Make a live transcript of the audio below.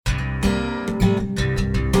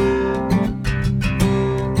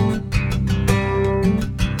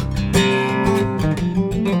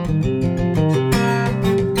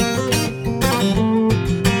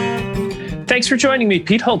for joining me,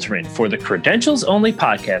 Pete Holterman, for the Credentials Only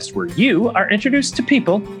podcast, where you are introduced to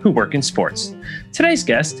people who work in sports. Today's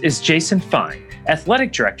guest is Jason Fine,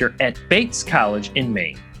 Athletic Director at Bates College in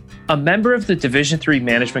Maine. A member of the Division III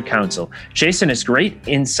Management Council, Jason has great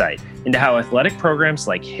insight into how athletic programs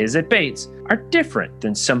like his at Bates are different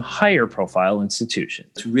than some higher profile institutions.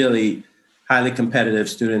 It's really highly competitive.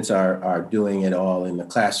 Students are doing it all in the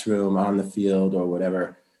classroom, on the field, or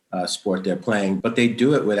whatever sport they're playing. But they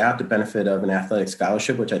do it without the benefit of an athletic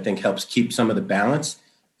scholarship, which I think helps keep some of the balance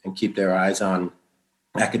and keep their eyes on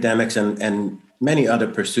academics and many other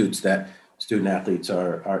pursuits that student athletes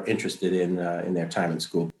are interested in their time in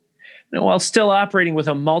school. Now, while still operating with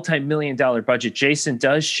a multi-million-dollar budget, Jason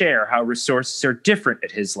does share how resources are different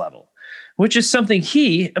at his level, which is something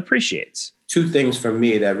he appreciates. Two things for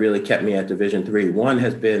me that really kept me at Division III. One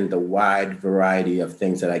has been the wide variety of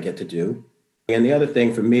things that I get to do. And the other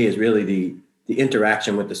thing for me is really the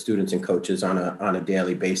interaction with the students and coaches on a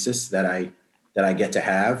daily basis that I get to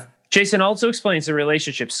have. Jason also explains the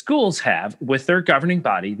relationship schools have with their governing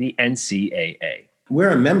body, the NCAA.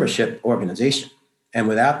 We're a membership organization. And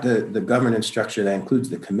without the governance structure that includes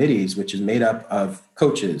the committees, which is made up of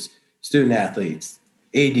coaches, student athletes,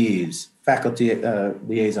 ADs, faculty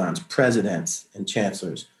liaisons, presidents, and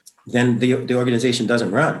chancellors, then the organization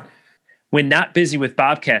doesn't run. When not busy with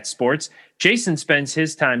Bobcat sports, Jason spends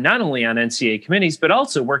his time not only on NCAA committees, but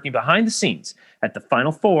also working behind the scenes at the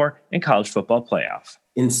Final Four and college football playoff.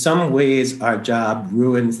 In some ways, our job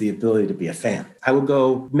ruins the ability to be a fan. I will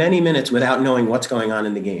go many minutes without knowing what's going on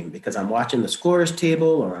in the game because I'm watching the scorer's table,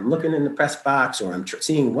 or I'm looking in the press box, or I'm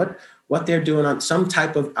seeing what they're doing on some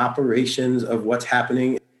type of operations of what's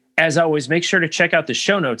happening. As always, make sure to check out the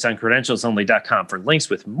show notes on credentialsonly.com for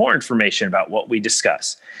links with more information about what we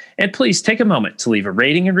discuss. And please take a moment to leave a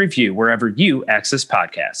rating and review wherever you access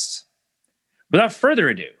podcasts. Without further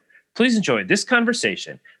ado, please enjoy this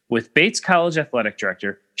conversation with Bates College Athletic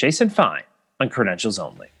Director Jason Fine on Credentials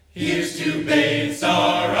Only. Here's to Bates,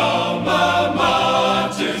 our alma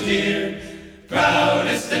mater dear,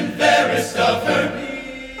 proudest and fairest of her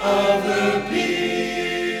peers.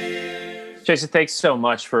 Jason, thanks so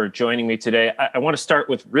much for joining me today. I want to start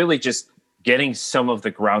with really just getting some of the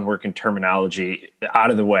groundwork and terminology out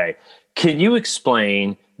of the way. Can you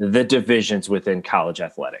explain the divisions within college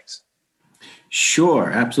athletics? Sure,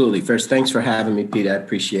 absolutely. First, thanks for having me, Pete. I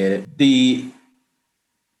appreciate it. The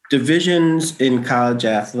divisions in college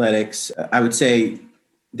athletics, I would say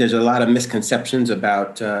there's a lot of misconceptions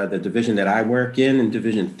about the division that I work in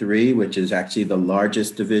Division III, which is actually the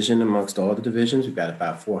largest division amongst all the divisions. We've got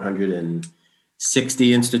about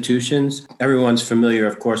 460 institutions. Everyone's familiar,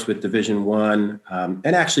 of course, with Division I.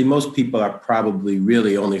 And actually, most people are probably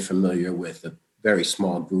really only familiar with the very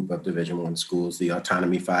small group of Division I schools, the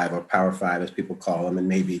Autonomy 5 or Power 5, as people call them, and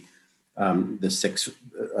maybe the 6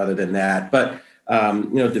 other than that. But,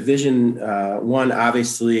 Division I,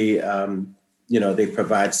 obviously, they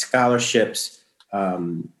provide scholarships.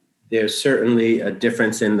 There's certainly a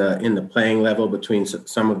difference in the playing level between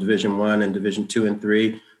some of Division I and Division II and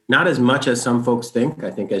III. Not as much as some folks think. I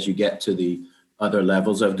think as you get to the other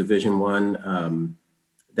levels of Division I,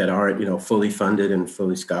 that aren't, fully funded and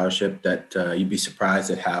fully scholarship, that you'd be surprised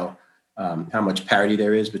at how much parity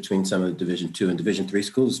there is between some of the Division II and Division III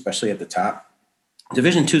schools, especially at the top.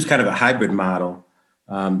 Division II is kind of a hybrid model.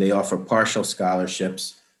 They offer partial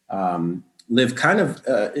scholarships, live kind of,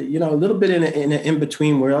 a little bit in an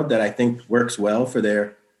in-between world that I think works well for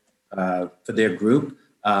their group.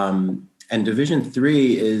 And Division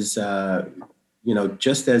III is,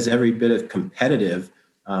 just as every bit of competitive,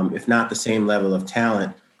 if not the same level of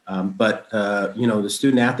talent. But the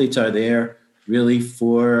student athletes are there really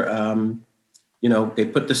for, they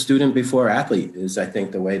put the student before athlete is, I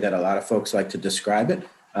think, the way that a lot of folks like to describe it.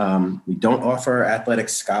 We don't offer athletic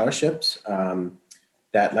scholarships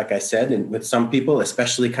that, like I said, and with some people,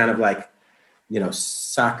 especially kind of like,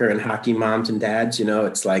 soccer and hockey moms and dads,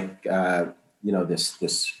 it's like,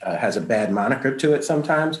 this has a bad moniker to it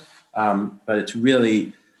sometimes, but it's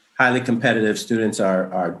really highly competitive. Students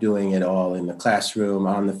are doing it all in the classroom,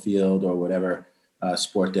 on the field, or whatever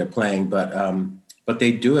sport they're playing. But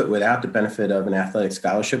they do it without the benefit of an athletic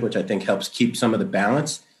scholarship, which I think helps keep some of the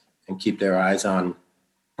balance and keep their eyes on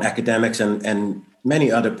academics and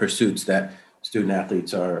many other pursuits that student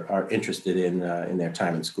athletes are interested in their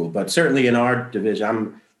time in school. But certainly in our division,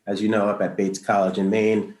 I'm, as you know, up at Bates College in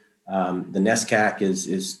Maine. The NESCAC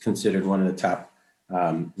is considered one of the top,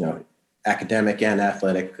 academic and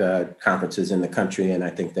athletic conferences in the country. And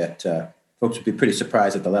I think that folks would be pretty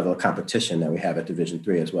surprised at the level of competition that we have at Division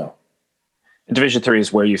III as well. Division III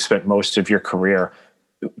is where you spent most of your career.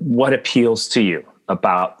 What appeals to you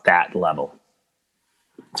about that level?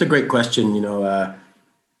 It's a great question.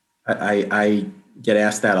 I get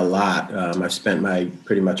asked that a lot. I've spent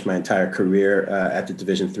pretty much my entire career at the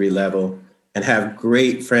Division III level and have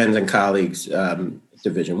great friends and colleagues,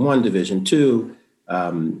 Division I, Division II,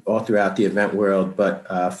 all throughout the event world.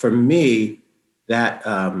 But for me, that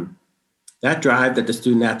drive that the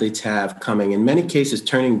student athletes have coming, in many cases,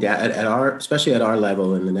 turning down especially at our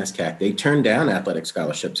level in the NESCAC, they turn down athletic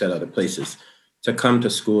scholarships at other places to come to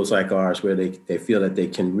schools like ours where they feel that they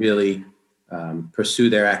can really pursue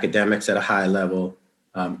their academics at a high level,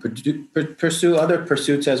 pursue other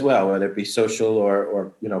pursuits as well, whether it be social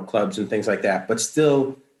or clubs and things like that, but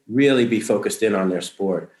still really be focused in on their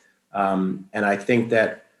sport. And I think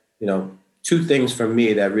that, two things for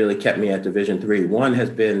me that really kept me at Division III. One has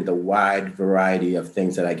been the wide variety of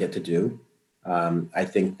things that I get to do. I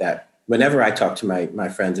think that whenever I talk to my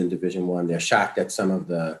friends in Division I, they're shocked at some of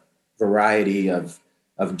the variety of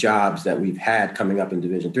jobs that we've had coming up in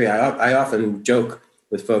Division III. I often joke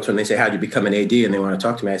with folks when they say, how'd you become an AD? And they want to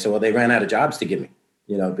talk to me. I say, well, they ran out of jobs to give me,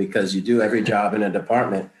 because you do every job in a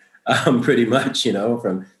department pretty much,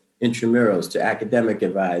 from intramurals to academic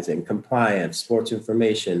advising, compliance, sports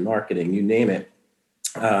information, marketing, you name it.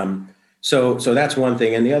 So that's one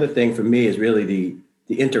thing. And the other thing for me is really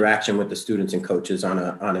the interaction with the students and coaches on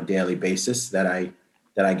a daily basis that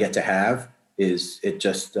I get to have. Is it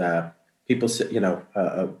just people say,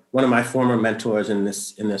 one of my former mentors in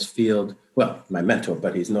this field, well, my mentor,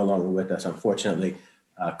 but he's no longer with us, unfortunately,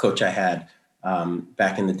 coach I had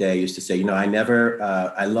back in the day used to say,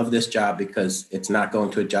 I love this job because it's not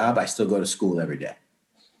going to a job. I still go to school every day.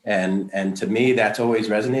 And to me, that's always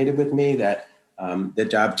resonated with me, that the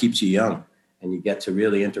job keeps you young and you get to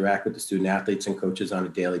really interact with the student athletes and coaches on a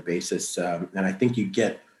daily basis. And I think you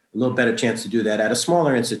get a little better chance to do that at a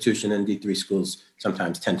smaller institution, and D3 schools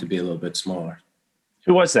sometimes tend to be a little bit smaller.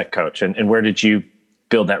 Who was that coach and where did you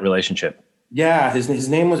build that relationship? Yeah, his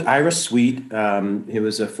name was Ira Sweet. He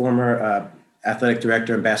was a former athletic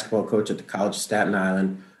director and basketball coach at the College of Staten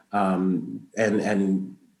Island.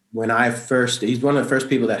 And when he's one of the first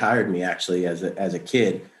people that hired me actually as a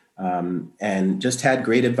kid, and just had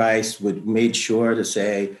great advice, made sure to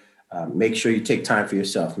say, make sure you take time for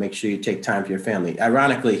yourself, make sure you take time for your family.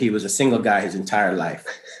 Ironically, he was a single guy his entire life.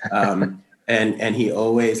 And he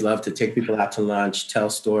always loved to take people out to lunch, tell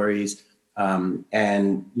stories. And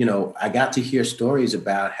I got to hear stories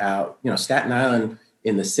about how, Staten Island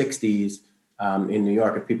in the 60s, in New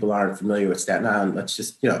York, if people aren't familiar with Staten Island, let's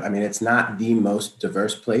just, it's not the most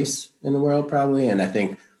diverse place in the world, probably. And I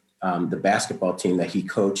think the basketball team that he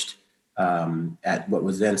coached at what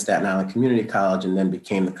was then Staten Island Community College and then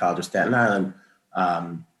became the College of Staten Island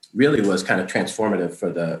really was kind of transformative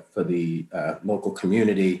for the local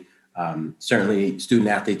community. Certainly student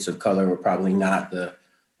athletes of color were probably not the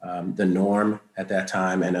norm at that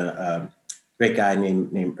time. And a great guy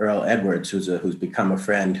named Earl Edwards, who's become a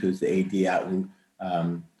friend, who's the AD out in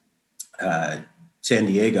San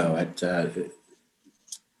Diego at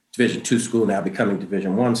Division II school, now becoming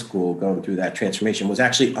Division I school, going through that transformation, was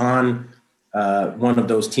actually on one of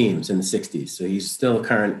those teams in the 60s. So he's still a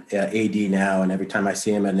current AD now. And every time I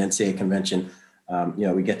see him at an NCAA convention,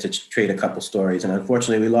 we get to trade a couple stories. And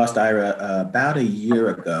unfortunately, we lost Ira about a year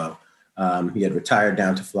ago. He had retired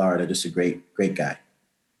down to Florida, just a great, great guy.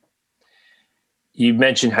 You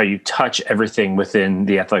mentioned how you touch everything within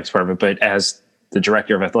the athletics department, but as the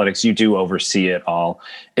director of athletics, you do oversee it all.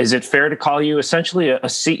 Is it fair to call you essentially a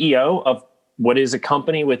CEO of what is a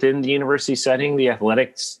company within the university setting, the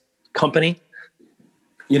athletics company?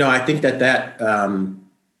 I think that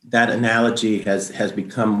analogy has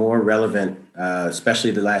become more relevant,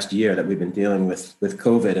 especially the last year that we've been dealing with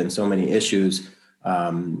COVID and so many issues,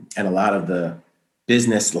 and a lot of the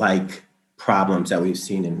business-like problems that we've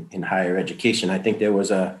seen in higher education. I think there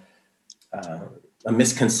was a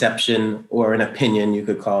misconception or an opinion, you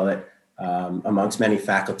could call it, amongst many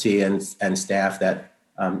faculty and staff that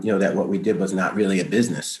that what we did was not really a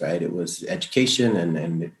business, right? It was education,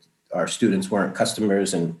 and our students weren't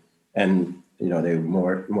customers, and they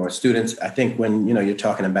were more students. I think when you're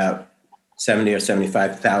talking about $70,000 or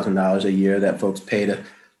 $75,000 a year that folks pay to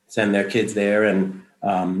send their kids there, and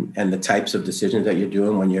the types of decisions that you're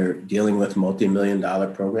doing when you're dealing with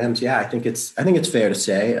multi-million-dollar programs, I think it's fair to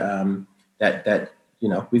say that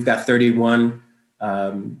we've got 31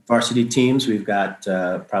 varsity teams. We've got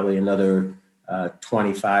probably another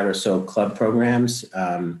 25 or so club programs,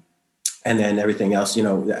 and then everything else.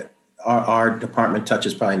 Our department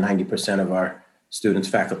touches probably 90% of our students,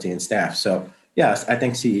 faculty, and staff. So yes, I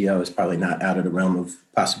think CEO is probably not out of the realm of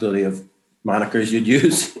possibility of monikers you'd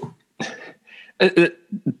use.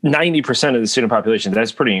 90% of the student population,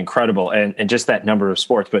 that's pretty incredible. And just that number of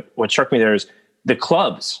sports. But what struck me there is the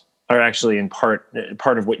clubs are actually in part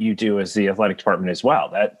of what you do as the athletic department as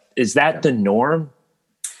well. Is that the norm?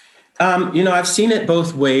 I've seen it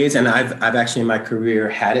both ways, and I've actually in my career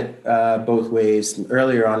had it both ways.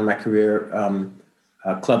 Earlier on in my career,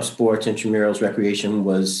 club sports, intramurals, recreation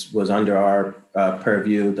was under our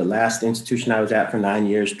purview. The last institution I was at for 9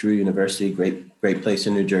 years, Drew University, great place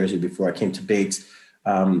in New Jersey before I came to Bates.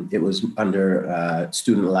 It was under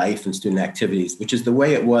student life and student activities, which is the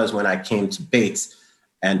way it was when I came to Bates.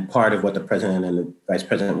 And part of what the president and the vice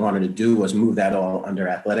president wanted to do was move that all under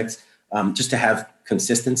athletics, just to have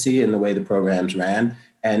consistency in the way the programs ran.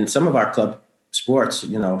 And some of our club sports,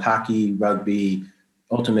 hockey, rugby,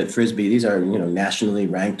 ultimate frisbee, these are, nationally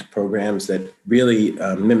ranked programs that really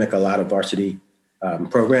mimic a lot of varsity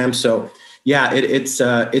programs. So yeah,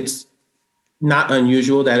 it's not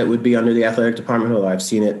unusual that it would be under the athletic department, although I've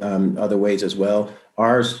seen it other ways as well.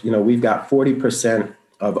 Ours, we've got 40%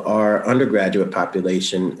 of our undergraduate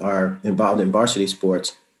population are involved in varsity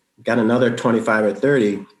sports. We've got another 25 or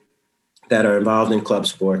 30 that are involved in club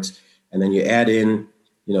sports. And then you add in,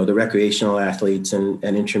 the recreational athletes and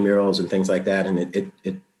intramurals and things like that. And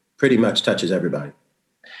it pretty much touches everybody.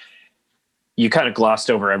 You kind of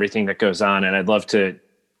glossed over everything that goes on. And I'd love to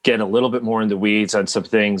get a little bit more in the weeds on some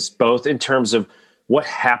things, both in terms of what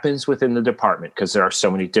happens within the department, because there are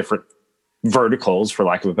so many different verticals, for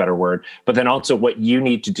lack of a better word, but then also what you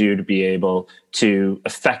need to do to be able to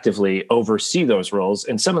effectively oversee those roles.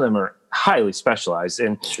 And some of them are highly specialized.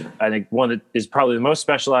 And sure. I think one that is probably the most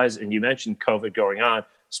specialized, and you mentioned COVID going on,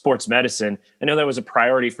 sports medicine. I know that was a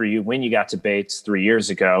priority for you when you got to Bates 3 years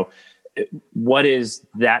ago. What is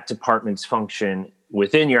that department's function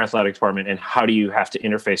within your athletic department, and how do you have to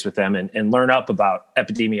interface with them and learn up about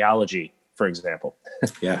epidemiology, for example?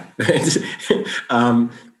 Yeah.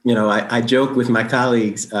 I joke with my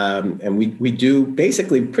colleagues, and we do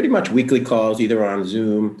basically pretty much weekly calls, either on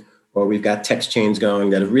Zoom or we've got text chains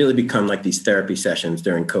going that have really become like these therapy sessions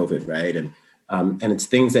during COVID, right? And it's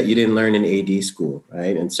things that you didn't learn in AD school,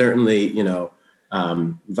 right? And certainly,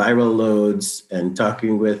 viral loads and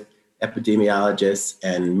talking with epidemiologists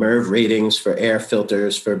and MERV ratings for air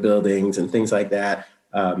filters for buildings and things like that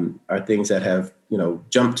are things that have,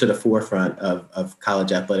 jumped to the forefront of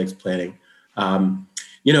college athletics planning.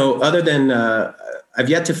 Other than I've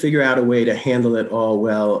yet to figure out a way to handle it all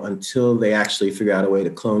well until they actually figure out a way to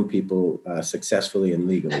clone people successfully and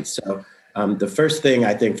legally. So the first thing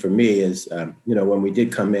I think for me is, when we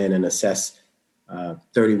did come in and assess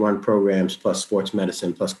 31 programs plus sports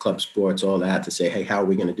medicine plus club sports, all that, to say, hey, how are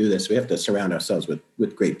we going to do this? We have to surround ourselves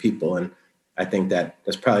with great people. And I think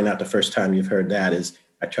that's probably not the first time you've heard that. Is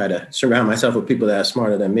I try to surround myself with people that are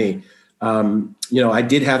smarter than me. I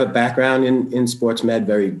did have a background in sports med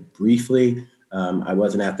very briefly. I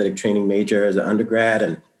was an athletic training major as an undergrad,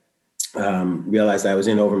 and realized I was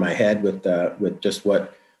in over my head with just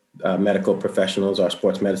what medical professionals, our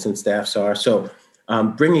sports medicine staffs are. So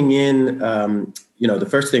bringing in, the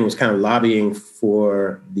first thing was kind of lobbying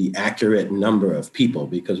for the accurate number of people,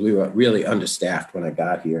 because we were really understaffed when I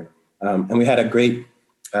got here. And we had a great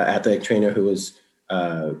athletic trainer who was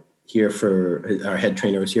our head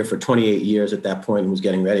trainer was here for 28 years at that point and was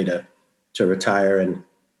getting ready to retire. And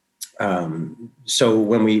so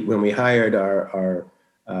when we hired our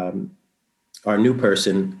new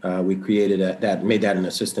person, we created made that an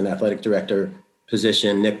assistant athletic director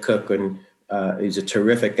position. Nick Cook, and he's a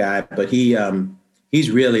terrific guy, but he's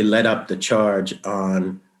really led up the charge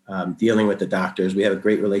on dealing with the doctors. We have a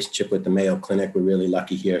great relationship with the Mayo Clinic. We're really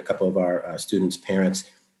lucky here. A couple of our students' parents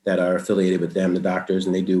that are affiliated with them, the doctors,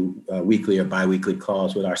 and they do weekly or biweekly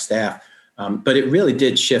calls with our staff. But it really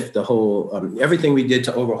did shift the whole, everything we did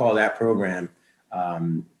to overhaul that program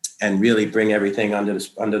and really bring everything under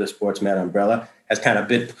the sports med umbrella has kind of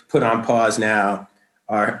been put on pause now.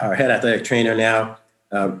 Our head athletic trainer now,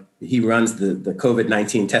 he runs the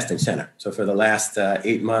COVID-19 testing center. So for the last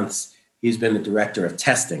 8 months, he's been the director of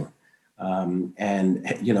testing. And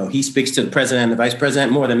he speaks to the president and the vice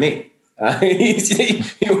president more than me.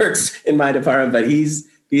 He works in my department, but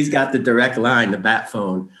he's got the direct line, the bat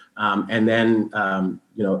phone. And then, and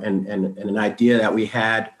an idea that we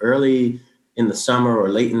had early in the summer or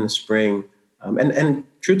late in the spring. And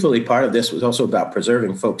truthfully, part of this was also about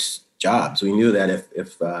preserving folks' jobs. We knew that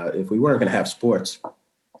if we weren't going to have sports,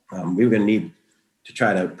 we were going to need to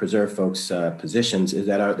try to preserve folks' positions, is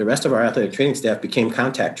that the rest of our athletic training staff became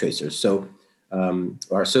contact tracers. So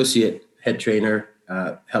our associate head trainer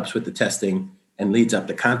helps with the testing and leads up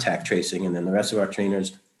the contact tracing. And then the rest of our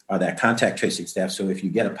trainers are that contact tracing staff. So if you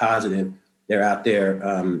get a positive, They're out there,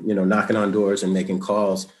 knocking on doors and making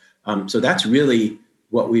calls. So that's really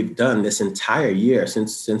what we've done this entire year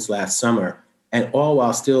since last summer, and all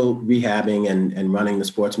while still rehabbing and running the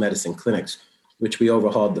sports medicine clinics, which we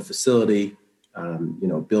overhauled the facility,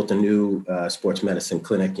 built a new sports medicine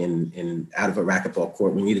clinic in out of a racquetball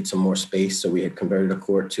court. We needed some more space, so we had converted a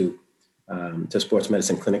court to sports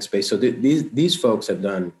medicine clinic space. So these folks have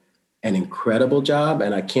done an incredible job,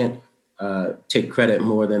 and I can't take credit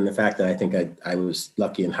more than the fact that I think I was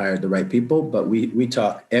lucky and hired the right people. But we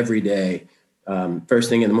talk every day, first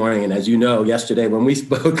thing in the morning. And as you know, yesterday when we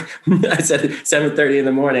spoke, I said 7:30 in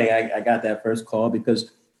the morning, I got that first call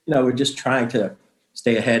because, we're just trying to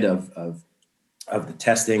stay ahead of the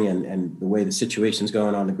testing, and the way the situation's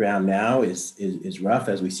going on the ground now is rough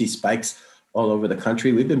as we see spikes all over the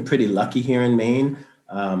country. We've been pretty lucky here in Maine,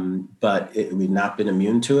 but we've not been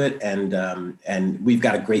immune to it. And we've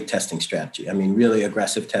got a great testing strategy. I mean, really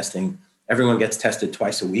aggressive testing. Everyone gets tested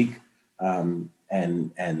twice a week.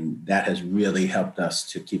 And that has really helped us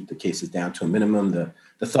to keep the cases down to a minimum.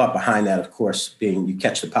 The thought behind that, of course, being you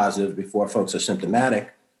catch the positive before folks are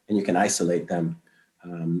symptomatic and you can isolate them.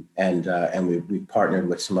 And we've partnered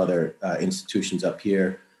with some other institutions up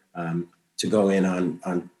here to go in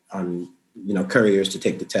on couriers to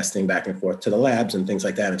take the testing back and forth to the labs and things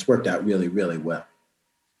like that. It's worked out really, really well.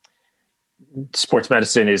 Sports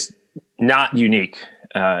medicine is not unique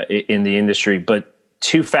in the industry, but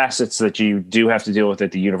two facets that you do have to deal with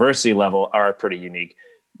at the university level are pretty unique.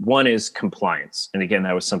 One is compliance. And again,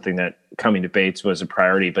 that was something that coming to Bates was a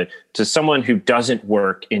priority, but to someone who doesn't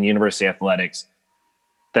work in university athletics,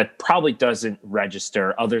 that probably doesn't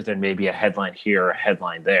register other than maybe a headline here or a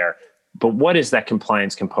headline there. But what is that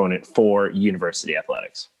compliance component for university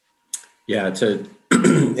athletics? Yeah,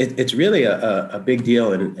 it's really a big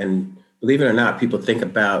deal. And believe it or not, people think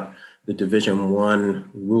about the Division I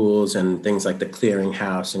rules and things like the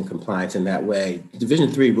clearinghouse and compliance in that way. Division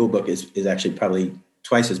III rule book is actually probably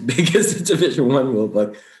twice as big as the Division I rule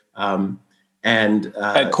book.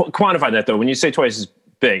 Quantify that though. When you say twice as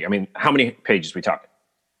big, I mean, how many pages are we talking?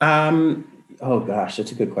 Oh gosh,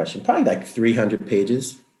 that's a good question. Probably like 300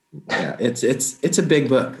 pages. Yeah, it's a big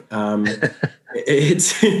book.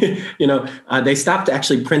 It's they stopped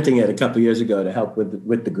actually printing it a couple of years ago to help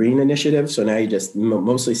with the Green Initiative. So now you just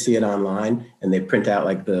mostly see it online, and they print out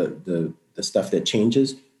like the stuff that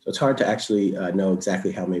changes. So it's hard to actually know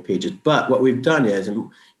exactly how many pages. But what we've done is,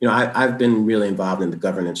 I've been really involved in the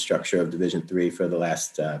governance structure of Division III for the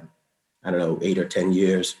last 8 or 10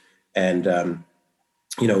 years, and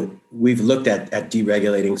we've looked at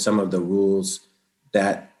deregulating some of the rules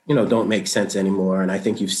that don't make sense anymore. And I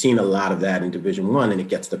think you've seen a lot of that in Division I, and it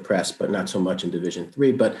gets the press, but not so much in Division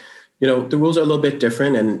III. But, the rules are a little bit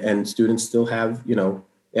different, and students still have,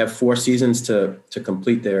 they have 4 seasons to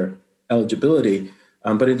complete their eligibility.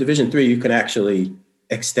 But in Division III, you can actually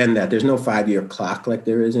extend that. There's no 5-year clock like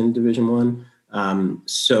there is in Division I.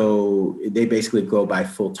 So they basically go by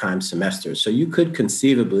full-time semesters. So you could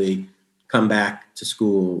conceivably come back to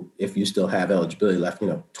school if you still have eligibility left,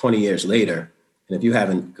 20 years later. And if you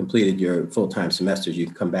haven't completed your full-time semesters, you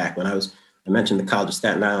can come back. I mentioned the College of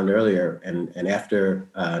Staten Island earlier, and after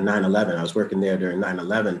 9/11, I was working there during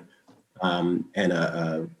 9/11, and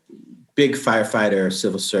a big firefighter,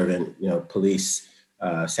 civil servant, police,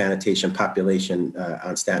 sanitation population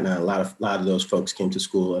on Staten Island. A lot of those folks came to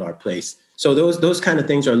school at our place. So those kind of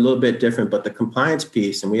things are a little bit different, but the compliance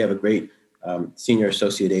piece, and we have a great senior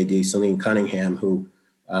associate AD, Celine Cunningham, who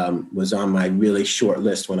was on my really short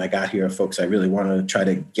list when I got here of folks I really wanted to try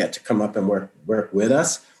to get to come up and work with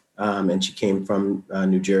us. And she came from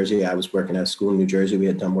New Jersey. I was working at a school in New Jersey. We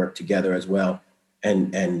had done work together as well.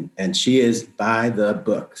 And she is by the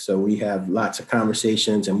book. So we have lots of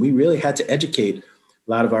conversations, and we really had to educate a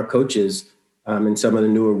lot of our coaches in some of the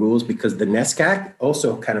newer rules, because the NESCAC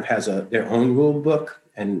also kind of has their own rule book.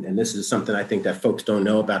 And this is something I think that folks don't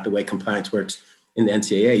know about the way compliance works in the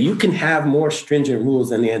NCAA. You can have more stringent rules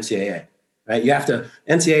than the NCAA, right?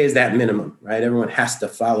 NCAA is that minimum, right? Everyone has to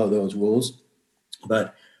follow those rules.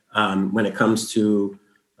 But when it comes to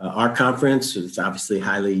our conference, it's obviously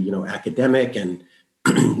highly, academic, and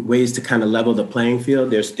ways to kind of level the playing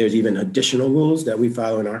field. There's even additional rules that we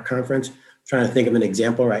follow in our conference. I'm trying to think of an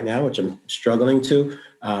example right now, which I'm struggling to.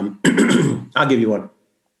 I'll give you one.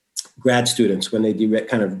 Grad students, when they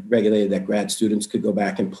kind of regulated that grad students could go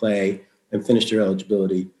back and play and finish their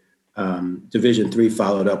eligibility. Division III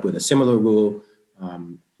followed up with a similar rule,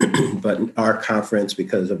 but our conference,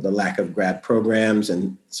 because of the lack of grad programs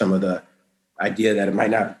and some of the idea that it might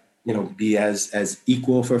not, be as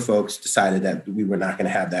equal for folks, decided that we were not going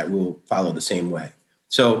to have that rule follow the same way.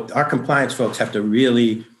 So our compliance folks have to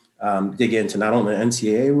really dig into not only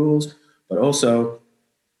NCAA rules, but also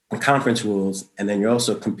the conference rules. And then you're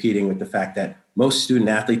also competing with the fact that most student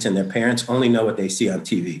athletes and their parents only know what they see on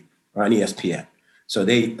TV or on ESPN. So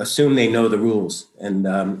they assume they know the rules and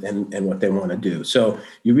what they want to do. So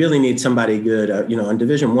you really need somebody good. In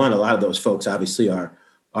Division I, a lot of those folks obviously are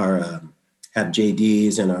have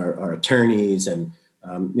JDs and are attorneys, and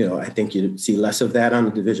I think you see less of that on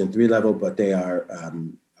the Division III level, but they are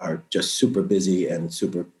just super busy and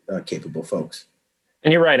super capable folks.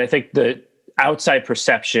 And you're right. I think the outside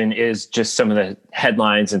perception is just some of the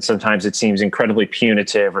headlines, and sometimes it seems incredibly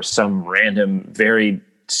punitive or some random, very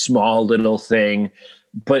small little thing.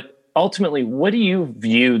 But ultimately, what do you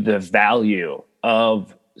view the value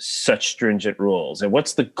of such stringent rules, and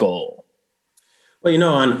what's the goal? Well,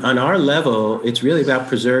 on our level, it's really about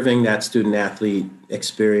preserving that student athlete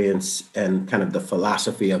experience and kind of the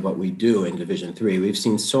philosophy of what we do in Division III. We've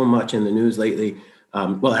seen so much in the news lately.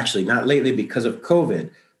 Well, actually not lately because of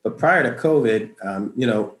COVID, but prior to COVID,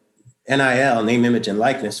 NIL, name, image, and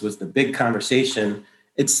likeness, was the big conversation.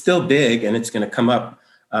 It's still big, and it's going to come up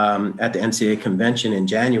at the NCAA convention in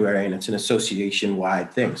January, and it's an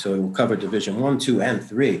association-wide thing. So it will cover Division I, II,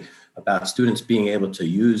 and III, about students being able to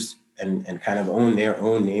use and kind of own their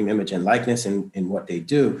own name, image, and likeness in what they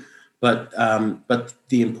do. But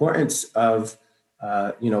the importance of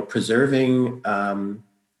preserving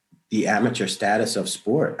the amateur status of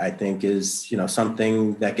sport, I think, is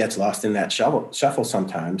something that gets lost in that shuffle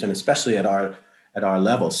sometimes, and especially at our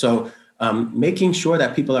level. So making sure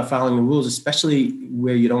that people are following the rules, especially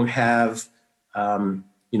where you don't have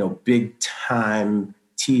big time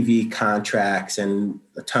TV contracts and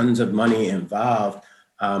tons of money involved.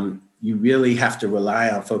 You really have to rely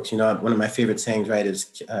on folks. One of my favorite sayings, right,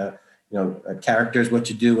 is a character is what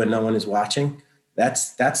you do when no one is watching.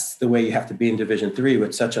 That's the way you have to be in Division III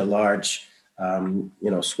with such a large,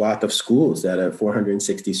 swath of schools that are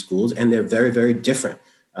 460 schools, and they're very, very different.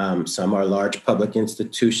 Some are large public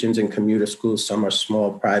institutions and commuter schools. Some are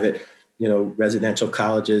small private, residential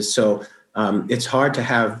colleges. So it's hard to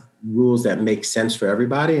have rules that make sense for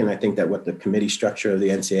everybody. And I think that what the committee structure of the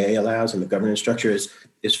NCAA allows and the governance structure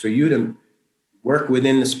is for you to work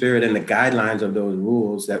within the spirit and the guidelines of those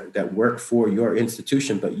rules that work for your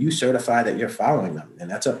institution, but you certify that you're following them. And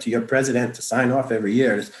that's up to your president to sign off every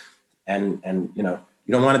year. And you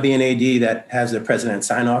don't want to be an AD that has the president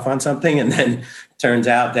sign off on something and then turns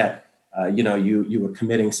out that you were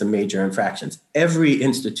committing some major infractions. Every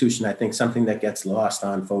institution, I think something that gets lost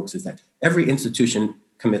on folks is that every institution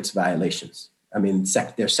commits violations. I mean,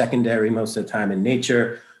 they're secondary most of the time in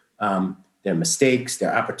nature. They're mistakes,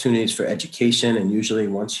 they're opportunities for education. And usually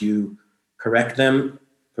once you correct them,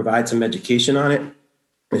 provide some education on it,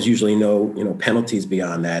 there's usually no penalties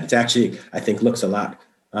beyond that. It's actually, I think, looks a lot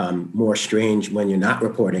more strange when you're not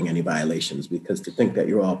reporting any violations, because to think that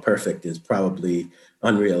you're all perfect is probably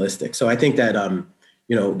unrealistic. So I think that,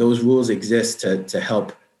 those rules exist to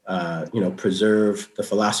help, preserve the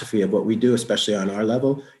philosophy of what we do, especially on our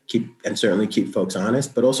level, certainly keep folks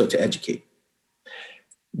honest, but also to educate.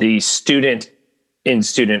 The student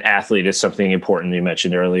athlete is something important you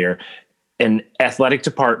mentioned earlier. And athletic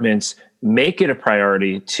departments make it a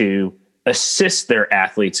priority to assist their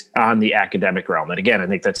athletes on the academic realm. And again, I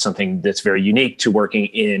think that's something that's very unique to working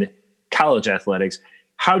in college athletics.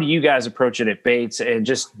 How do you guys approach it at Bates? And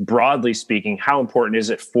just broadly speaking, how important is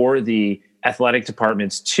it for the athletic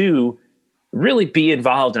departments to really be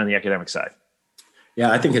involved on the academic side? Yeah,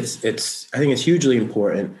 I think it's hugely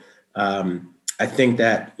important. I think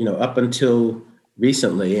that, up until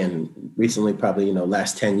recently, probably,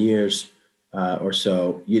 last 10 years or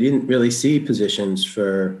so, you didn't really see positions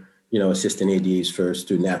for, assistant ADs for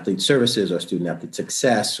student athlete services or student athlete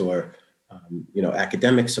success or,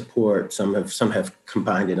 academic support. Some have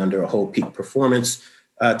combined it under a whole peak performance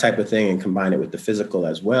type of thing and combine it with the physical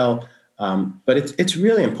as well. But it's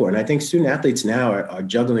really important. I think student athletes now are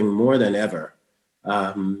juggling more than ever.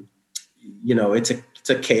 It's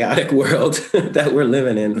a chaotic world that we're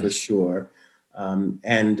living in for sure.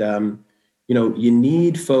 You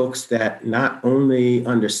need folks that not only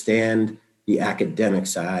understand the academic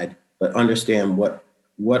side, but understand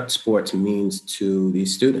what sports means to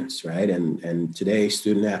these students, right? And today,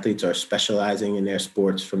 student athletes are specializing in their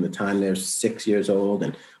sports from the time they're 6 years old,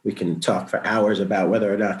 and we can talk for hours about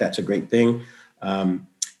whether or not that's a great thing.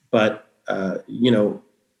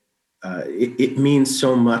 It means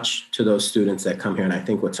so much to those students that come here. And I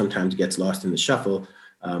think what sometimes gets lost in the shuffle,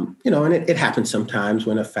 and it happens sometimes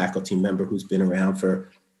when a faculty member who's been around for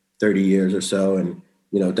 30 years or so and,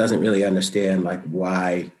 doesn't really understand like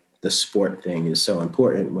why the sport thing is so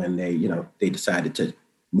important when they decided to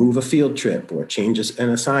move a field trip or change an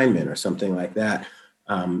assignment or something like that.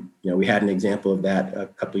 We had an example of that a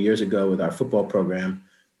couple of years ago with our football program.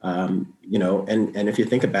 And if you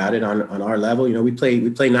think about it on our level, we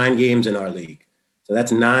play 9 games in our league. So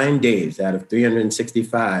that's 9 days out of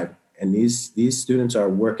 365. And these students are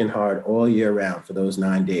working hard all year round for those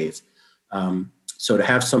 9 days. So to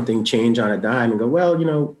have something change on a dime and go,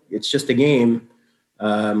 well, it's just a game.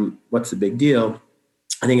 What's the big deal?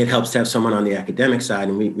 I think it helps to have someone on the academic side.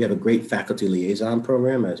 And we have a great faculty liaison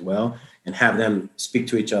program as well, and have them speak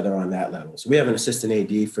to each other on that level. So we have an assistant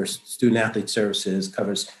AD for student athlete services,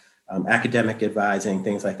 covers academic advising,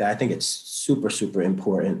 things like that. I think it's super, super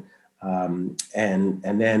important. And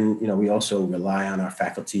then, we also rely on our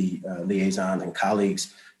faculty liaisons and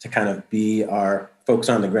colleagues to kind of be our folks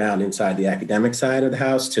on the ground inside the academic side of the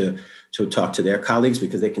house to talk to their colleagues,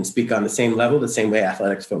 because they can speak on the same level, the same way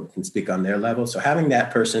athletics folks can speak on their level. So having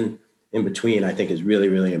that person in between, I think, is really,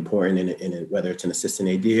 really important in whether it's an assistant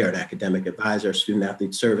AD or an academic advisor, student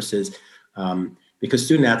athlete services, because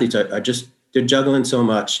student athletes are just, they're juggling so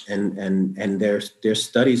much, and their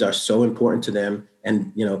studies are so important to them.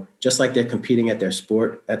 And, just like they're competing at their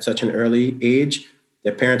sport at such an early age,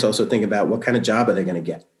 their parents also think about what kind of job are they going to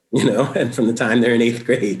get, and from the time they're in 8th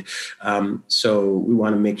grade. So we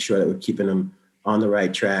want to make sure that we're keeping them on the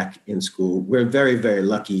right track in school. We're very, very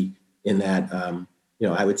lucky in that,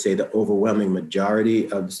 I would say the overwhelming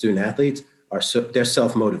majority of the student athletes they're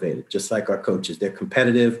self-motivated, just like our coaches. They're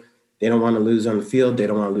competitive. They don't want to lose on the field. They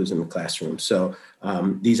don't want to lose in the classroom. So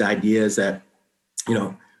these ideas that,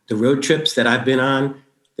 the road trips that I've been on,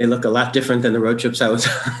 they look a lot different than the road trips I was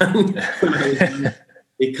on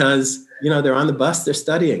because, they're on the bus, they're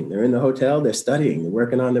studying, they're in the hotel, they're studying, they're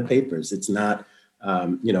working on their papers. It's not,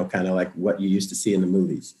 kind of like what you used to see in the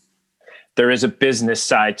movies. There is a business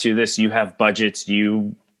side to this. You have budgets,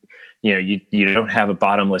 you don't have a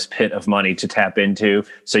bottomless pit of money to tap into.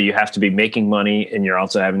 So you have to be making money, and you're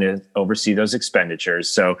also having to oversee those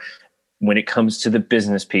expenditures. So when it comes to the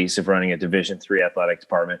business piece of running a Division III athletic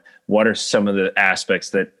department, what are some of the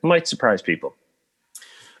aspects that might surprise people?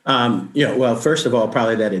 Well, first of all,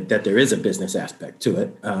 probably that there is a business aspect to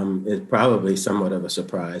it. It's probably somewhat of a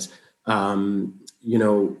surprise.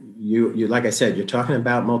 You like I said, you're talking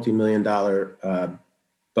about multi-million-dollar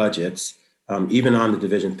budgets, even on the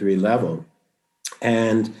Division III level.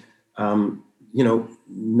 And,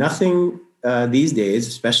 nothing these days,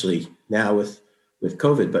 especially now with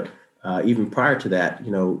COVID, but even prior to that,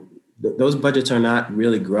 those budgets are not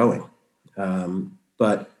really growing.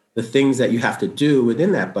 But the things that you have to do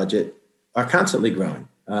within that budget are constantly growing.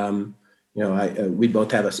 We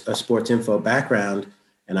both have a sports info background,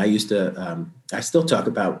 and I used to, I still talk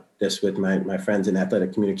about this with my friends in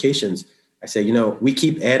athletic communications. I say, we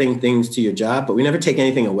keep adding things to your job, but we never take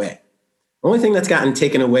anything away. The only thing that's gotten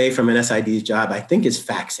taken away from an SID's job, I think, is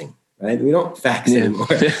faxing, right? We don't fax anymore.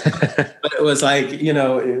 But it was like,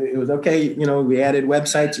 it was okay. We added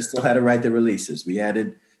websites, you still had to write the releases. We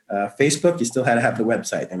added Facebook, you still had to have the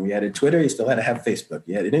website. And we added Twitter, you still had to have Facebook.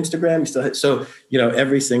 You added Instagram, you still had, so,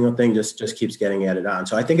 every single thing just keeps getting added on.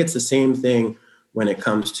 So I think it's the same thing when it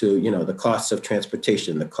comes to, the costs of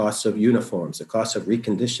transportation, the costs of uniforms, the costs of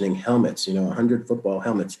reconditioning helmets, 100 football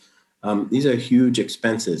helmets. These are huge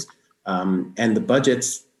expenses. And the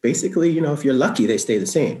budgets, basically, if you're lucky, they stay the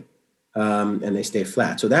same and they stay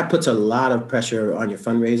flat. So that puts a lot of pressure on your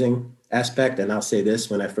fundraising aspect. And I'll say this,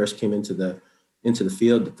 when I first came into the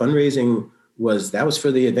field, the fundraising was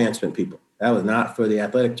for the advancement people. That was not for the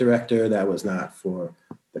athletic director. That was not for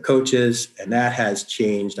the coaches. And that has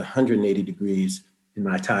changed 180 degrees in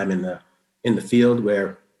my time in the field,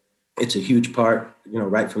 where it's a huge part,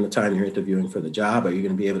 right from the time you're interviewing for the job. Are you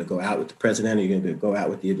going to be able to go out with the president? Are you going to go out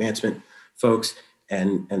with the advancement folks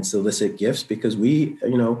and solicit gifts? Because we,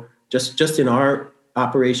 just in our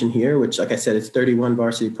operation here, which, like I said, it's 31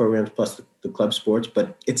 varsity programs plus the club sports,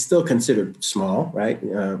 but it's still considered small, right?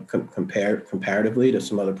 Comparatively to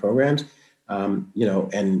some other programs,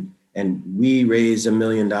 and we raise $1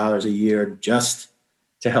 million a year just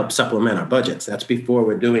to help supplement our budgets. That's before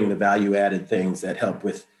we're doing the value added things that help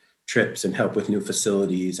with trips and help with new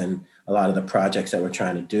facilities and a lot of the projects that we're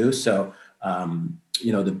trying to do. So,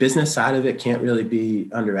 the business side of it can't really be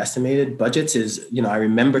underestimated. Budgets is, I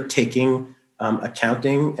remember taking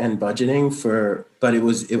accounting and budgeting but it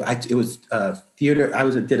was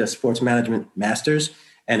theater. Did a sports management master's,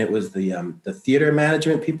 and it was the theater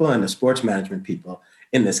management people and the sports management people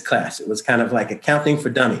in this class. It was kind of like accounting for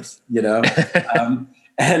dummies, and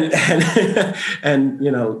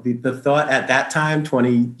the thought at that time,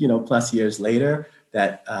 20 plus years later,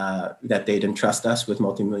 that they'd entrust us with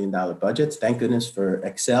multi-million-dollar budgets. Thank goodness for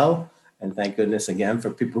Excel And thank goodness again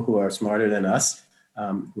for people who are smarter than us,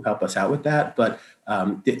 who help us out with that. But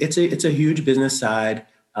it's a huge business side.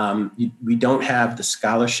 We don't have the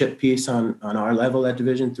scholarship piece on our level at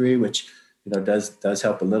Division III, which does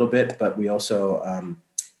help a little bit. But we also,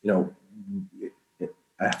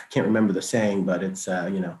 I can't remember the saying, but it's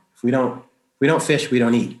if we don't fish, we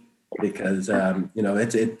don't eat, because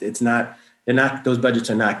it's not, those budgets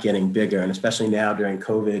are not getting bigger, and especially now during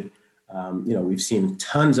COVID, we've seen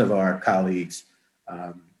tons of our colleagues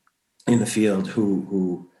in the field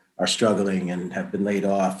who are struggling and have been laid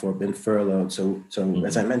off or been furloughed. So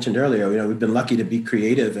as I mentioned earlier, we've been lucky to be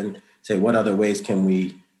creative and say, what other ways can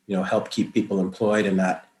we help keep people employed and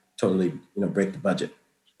not totally break the budget.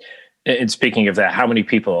 And speaking of that, how many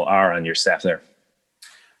people are on your staff there?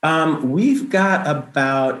 We've got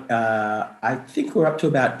about, I think we're up to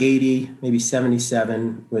about 80, maybe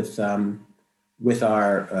 77 with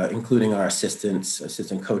our, including our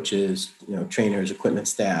assistant coaches, trainers, equipment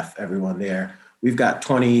staff, everyone there. We've got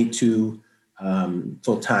 22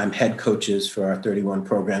 full-time head coaches for our 31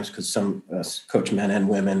 programs, because some coach men and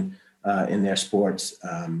women in their sports.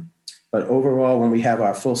 But overall, when we have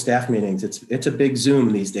our full staff meetings, it's a big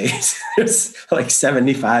Zoom these days. There's like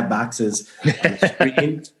 75 boxes on the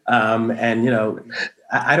screen.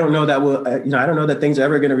 I don't know that I don't know that things are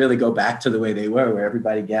ever going to really go back to the way they were, where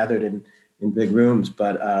everybody gathered in big rooms.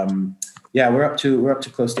 But we're up to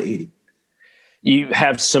close to 80. You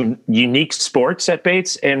have some unique sports at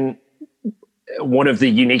Bates, and one of the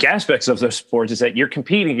unique aspects of those sports is that you're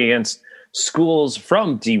competing against schools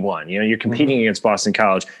from D1. You're competing against Boston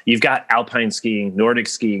College. You've got alpine skiing, Nordic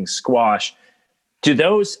skiing, squash. Do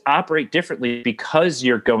those operate differently because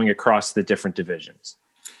you're going across the different divisions?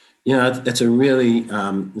 That's a really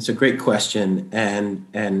it's a great question,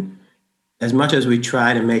 and as much as we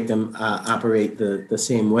try to make them operate the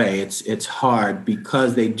same way, it's hard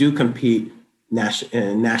because they do compete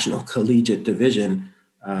national collegiate division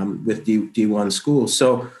with D1 schools.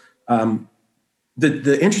 So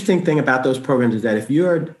the interesting thing about those programs is that if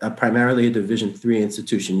you're primarily a Division III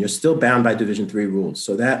institution, you're still bound by Division III rules.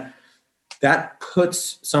 So that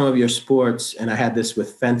puts some of your sports, and I had this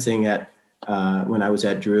with fencing when I was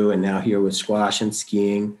at Drew, and now here with squash and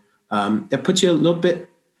skiing, that puts you a little bit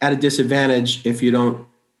at a disadvantage if you don't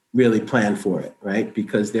really plan for it, right?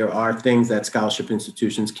 Because there are things that scholarship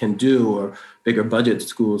institutions can do or bigger budget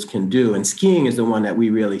schools can do. And skiing is the one that we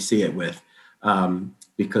really see it with,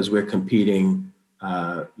 because we're competing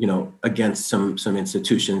against some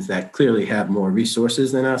institutions that clearly have more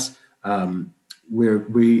resources than us.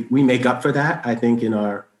 We make up for that, I think, in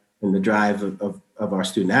the drive of our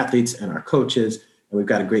student athletes and our coaches. And we've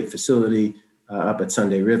got a great facility up at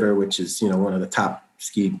Sunday River, which is one of the top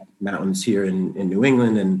ski mountains here in New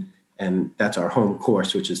England, and that's our home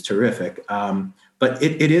course, which is terrific. But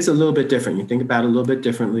it is a little bit different. You think about it a little bit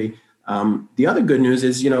differently. The other good news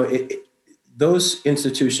is, those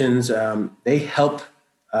institutions, they help,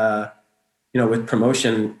 with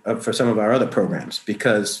promotion for some of our other programs,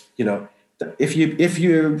 because, if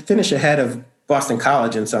you finish ahead of Boston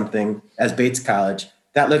College in something as Bates College,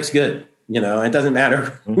 that looks good. It doesn't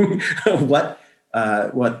matter what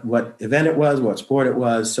event it was, what sport it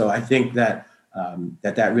was. So I think that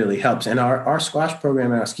that really helps. And our squash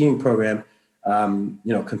program and our skiing program,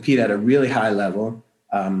 compete at a really high level.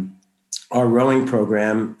 Our rowing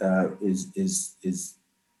program is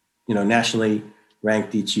nationally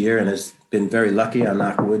ranked each year, and has been very lucky, on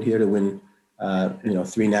knock wood here, to win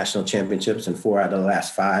 3 national championships and 4 out of the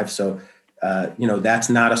last 5. So that's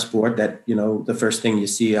not a sport that the first thing you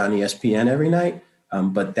see on ESPN every night.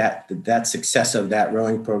 But that success of that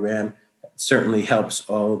rowing program certainly helps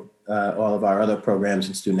all of our other programs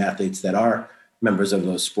and student athletes that are members of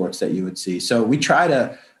those sports that you would see. So we try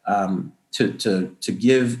to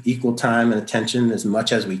give equal time and attention as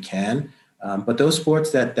much as we can. But those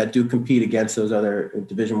sports that do compete against those other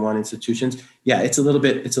Division I institutions, it's a little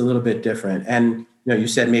bit different. And you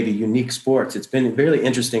said maybe unique sports. It's been really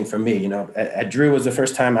interesting for me. At Drew was the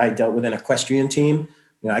first time I dealt with an equestrian team.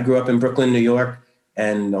 I grew up in Brooklyn, New York,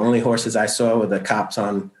 and the only horses I saw were the cops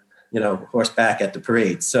on, horseback at the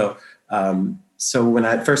parade. So when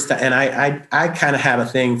I first, and I kind of have a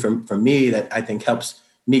thing for me that I think helps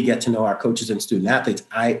me get to know our coaches and student athletes.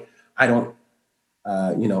 I don't,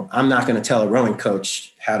 I'm not going to tell a rowing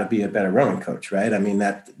coach how to be a better rowing coach, right? I mean,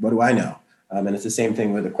 what do I know? And it's the same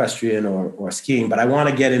thing with equestrian or skiing, but I want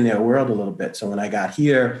to get in their world a little bit. So when I got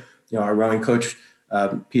here, our rowing coach,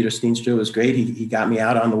 Peter Steenstra, was great. He got me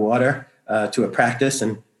out on the water to a practice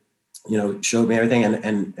and, showed me everything.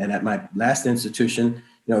 And at my last institution,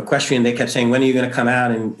 equestrian, they kept saying, when are you going to come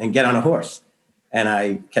out and get on a horse? And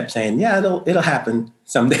I kept saying, yeah, it'll happen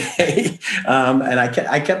someday. And I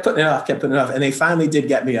kept putting it off, And they finally did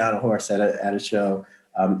get me on a horse at a show.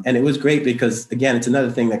 And it was great because, again, it's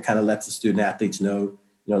another thing that kind of lets the student athletes know,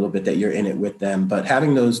 a little bit that you're in it with them. But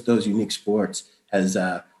having those unique sports has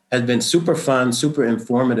been super fun, super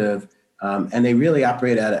informative, and they really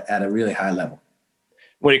operate at a really high level.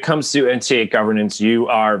 When it comes to NCAA governance, you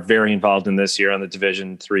are very involved in this. You're on the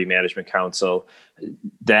Division III Management Council.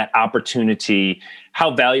 That opportunity,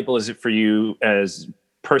 how valuable is it for you as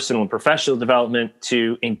personal and professional development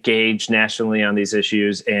to engage nationally on these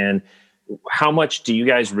issues? And how much do you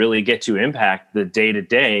guys really get to impact the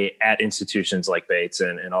day-to-day at institutions like Bates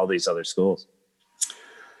and all these other schools?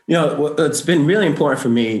 It's been really important for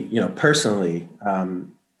me, personally.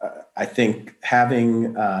 I think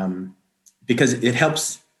having... because it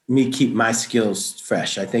helps me keep my skills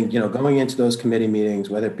fresh. I think, going into those committee meetings,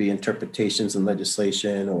 whether it be interpretations and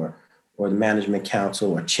legislation or the management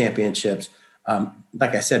council or championships,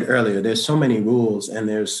 like I said earlier, there's so many rules and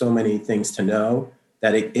there's so many things to know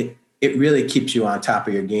that it really keeps you on top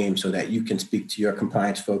of your game so that you can speak to your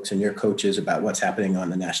compliance folks and your coaches about what's happening on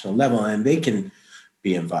the national level, and they can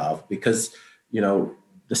be involved because,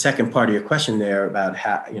 the second part of your question there about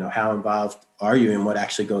how involved are you in what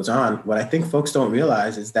actually goes on? What I think folks don't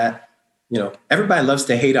realize is that, everybody loves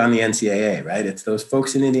to hate on the NCAA, right? It's those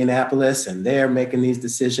folks in Indianapolis and they're making these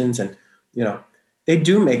decisions, and, they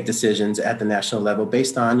do make decisions at the national level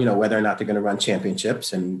based on, whether or not they're going to run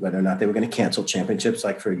championships and whether or not they were going to cancel championships,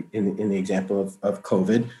 like in the example of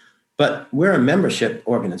COVID. But we're a membership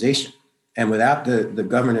organization. And without the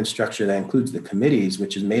governance structure that includes the committees,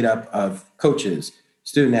 which is made up of coaches,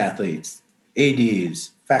 student athletes,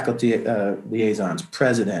 ADs, faculty liaisons,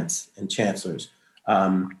 presidents, and chancellors,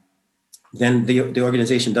 then the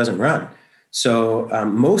organization doesn't run. So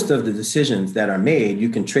most of the decisions that are made, you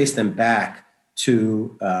can trace them back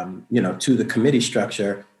to the committee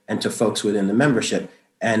structure and to folks within the membership.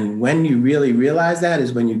 And when you really realize that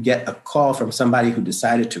is when you get a call from somebody who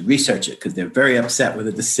decided to research it because they're very upset with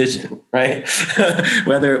a decision, right?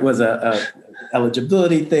 Whether it was a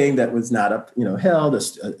eligibility thing that was not held,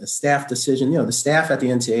 a staff decision. The staff at the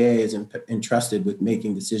NCAA is entrusted with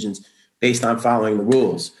making decisions based on following the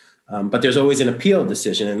rules. But there's always an appeal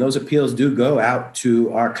decision, and those appeals do go out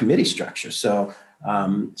to our committee structure. So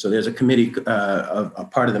there's a committee, a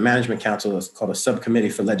part of the management council is called a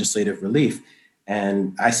subcommittee for legislative relief.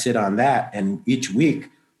 And I sit on that. And each week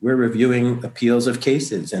we're reviewing appeals of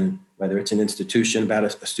cases, and whether it's an institution about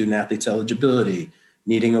a student athlete's eligibility,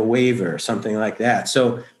 needing a waiver, something like that.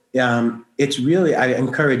 So it's really, I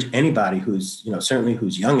encourage anybody who's, certainly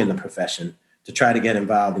who's young in the profession to try to get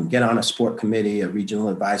involved and get on a sport committee, a regional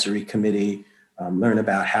advisory committee, learn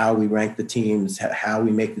about how we rank the teams, how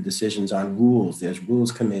we make the decisions on rules. There's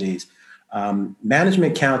rules committees.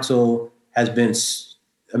 Management council has been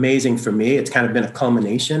amazing for me. It's kind of been a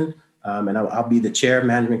culmination. And I'll be the chair of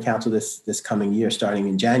management council this coming year, starting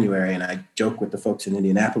in January. And I joke with the folks in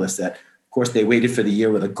Indianapolis that, of course, they waited for the year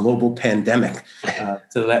with a global pandemic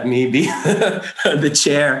to let me be the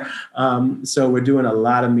chair. So we're doing a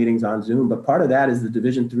lot of meetings on Zoom. But part of that is the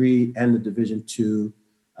Division III and the Division II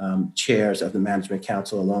chairs of the Management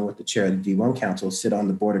Council, along with the chair of the D1 Council, sit on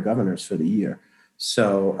the Board of Governors for the year.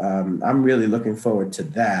 So I'm really looking forward to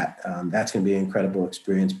that. That's going to be an incredible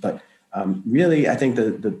experience. But really, I think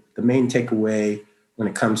the main takeaway when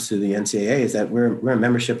it comes to the NCAA is that we're a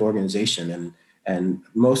membership organization, and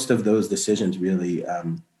most of those decisions really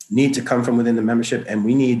need to come from within the membership, and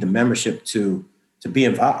we need the membership to be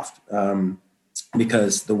involved.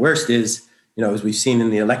 Because the worst is, as we've seen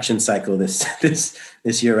in the election cycle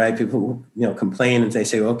this year, right? People, complain and they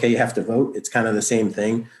say, okay, you have to vote. It's kind of the same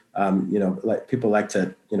thing. Like people like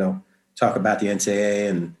to, talk about the NCAA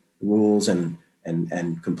and rules and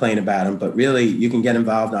complain about them, but really you can get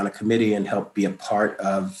involved on a committee and help be a part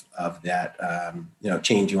of that,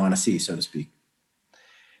 change you want to see, so to speak.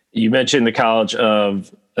 You mentioned the College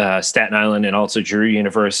of Staten Island and also Drew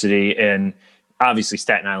University, and obviously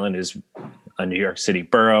Staten Island is a New York City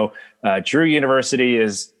borough. Drew University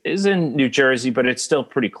is in New Jersey, but it's still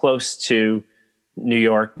pretty close to New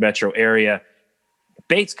York metro area.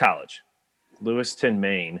 Bates College, Lewiston,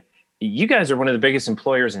 Maine. You guys are one of the biggest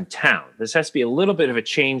employers in town. This has to be a little bit of a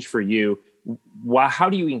change for you. How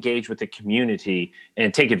do you engage with the community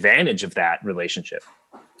and take advantage of that relationship?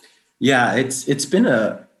 Yeah, it's been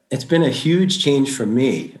a huge change for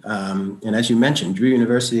me. And as you mentioned, Drew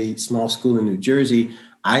University, small school in New Jersey,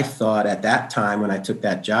 I thought at that time when I took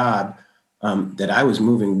that job that I was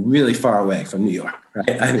moving really far away from New York.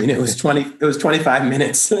 right? I mean, it was 25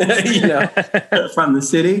 minutes, from the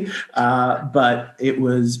city. But it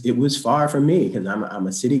was far from me because I'm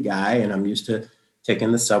a city guy and I'm used to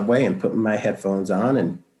taking the subway and putting my headphones on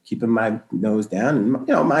and keeping my nose down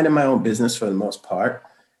and, minding my own business for the most part.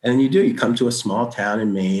 And then you come to a small town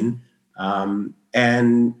in Maine, and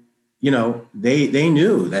they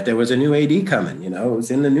knew that there was a new AD coming. It was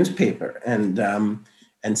in the newspaper,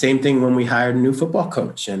 and same thing when we hired a new football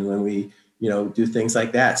coach and when we do things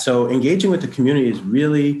like that. So engaging with the community is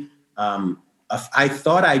really. I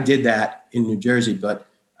thought I did that in New Jersey, but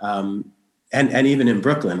and even in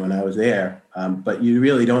Brooklyn when I was there. But you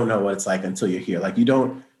really don't know what it's like until you're here. Like you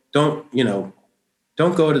don't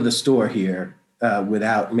go to the store here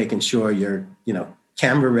without making sure you're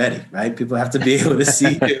camera ready, right? People have to be able to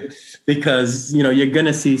see you because you're going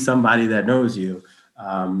to see somebody that knows you.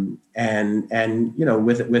 And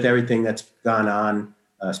with everything that's gone on,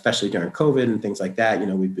 especially during COVID and things like that,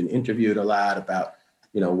 we've been interviewed a lot about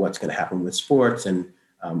what's going to happen with sports, and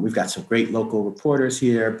we've got some great local reporters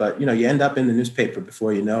here. But you end up in the newspaper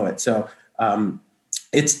before you know it. So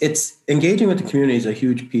it's engaging with the community is a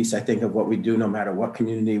huge piece, I think, of what we do, no matter what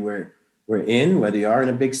community we're in, whether you are in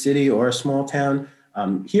a big city or a small town.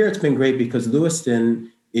 Here it's been great because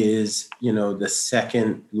Lewiston is, the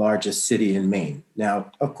second largest city in Maine.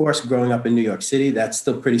 Now, of course, growing up in New York City, that's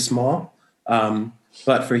still pretty small.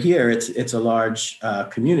 But for here, it's a large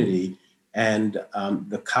community. And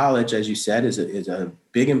the college, as you said, is a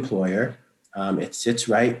big employer. It sits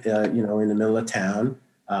right, in the middle of town.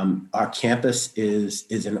 Our campus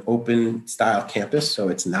is an open style campus. So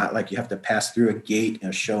it's not like you have to pass through a gate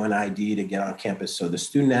and show an ID to get on campus. So the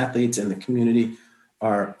student athletes and the community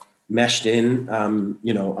are meshed in, on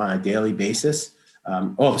a daily basis.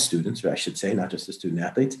 All the students, I should say, not just the student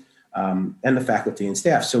athletes, and the faculty and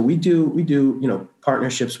staff. So we do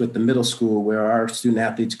partnerships with the middle school where our student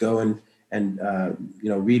athletes go and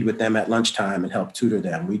read with them at lunchtime and help tutor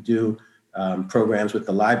them. We do programs with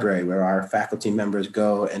the library where our faculty members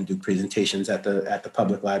go and do presentations at the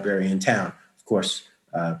public library in town, of course,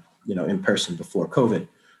 in person before COVID.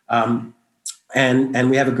 And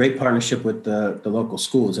we have a great partnership with the local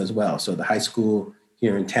schools as well. So the high school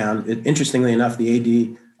here in town, interestingly enough, the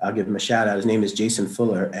AD, I'll give him a shout out. His name is Jason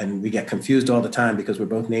Fuller, and we get confused all the time because we're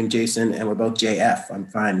both named Jason and we're both JF. I'm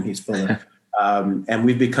fine, and he's Fuller. And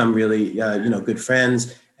we've become really, good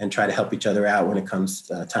friends and try to help each other out when it comes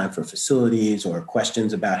time for facilities or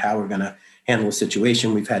questions about how we're going to handle a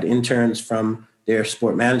situation. We've had interns from their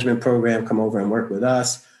sport management program come over and work with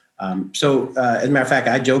us. So as a matter of fact,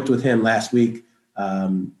 I joked with him last week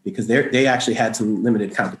because they actually had some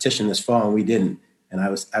limited competition this fall and we didn't. And I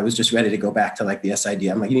was just ready to go back to like the SID.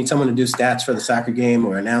 I'm like, you need someone to do stats for the soccer game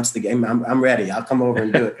or announce the game? I'm ready. I'll come over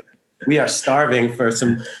and do it. We are starving for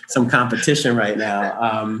some competition right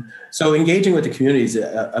now. So engaging with the community is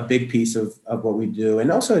a big piece of what we do.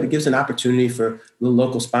 And also it gives an opportunity for the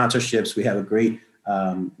local sponsorships. We have a great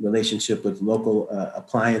relationship with local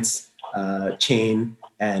appliance chain.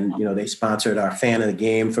 And, they sponsored our fan of the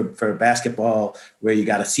game for basketball, where you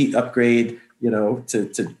got a seat upgrade,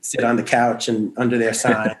 to sit on the couch and under their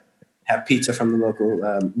sign, have pizza from the local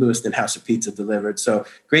Lewiston House of Pizza delivered. So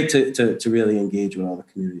great to really engage with all the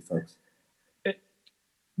community folks.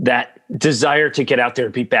 That desire to get out there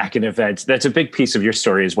and be back in events, that's a big piece of your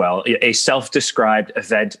story as well. A self-described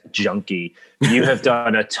event junkie. You have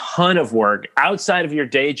done a ton of work outside of your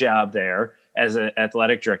day job there as an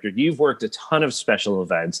athletic director. You've worked a ton of special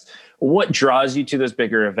events. What draws you to those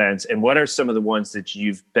bigger events, and what are some of the ones that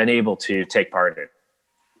you've been able to take part in?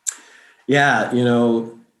 Yeah,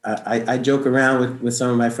 I joke around with some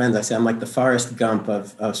of my friends. I say I'm like the Forrest Gump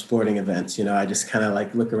of sporting events. I just kind of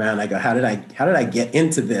like look around. I go, how did I get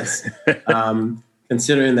into this?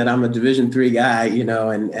 Considering that I'm a Division III guy,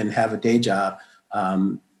 and have a day job.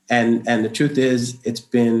 And the truth is, it's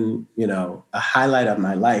been a highlight of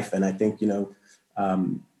my life. And I think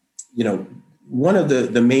one of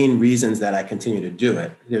the main reasons that I continue to do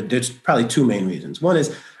it. There's probably two main reasons. One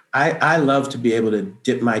is I love to be able to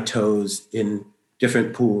dip my toes in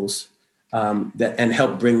different pools and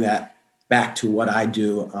help bring that back to what I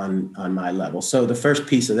do on my level. So the first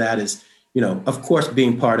piece of that is, of course,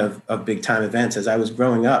 being part of big time events. As I was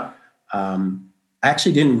growing up, I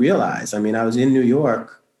actually didn't realize, I was in New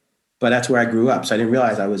York, but that's where I grew up. So I didn't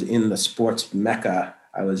realize I was in the sports mecca.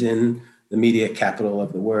 I was in the media capital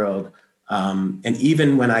of the world. And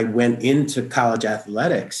even when I went into college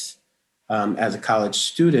athletics as a college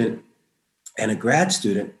student, and a grad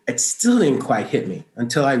student, it still didn't quite hit me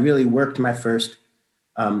until I really worked my first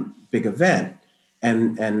big event.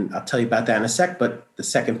 And I'll tell you about that in a sec. But the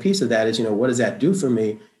second piece of that is, what does that do for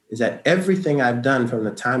me is that everything I've done from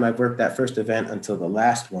the time I've worked that first event until the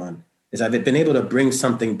last one is I've been able to bring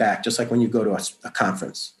something back, just like when you go to a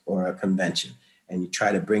conference or a convention and you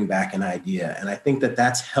try to bring back an idea. And I think that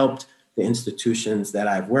that's helped the institutions that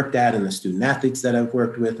I've worked at and the student athletes that I've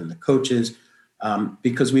worked with and the coaches,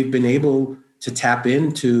 because we've been able to tap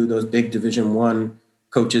into those big Division I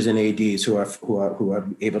coaches and ADs who are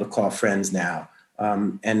able to call friends now,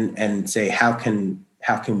 and say, how can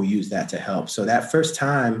we use that to help? So that first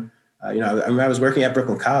time, I was working at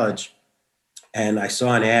Brooklyn College and I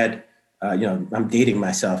saw an ad. I'm dating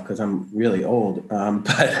myself because I'm really old,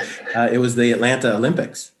 but it was the Atlanta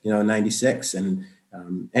Olympics, in '96. And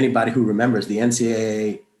anybody who remembers the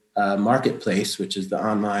NCAA Marketplace, which is the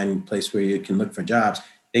online place where you can look for jobs,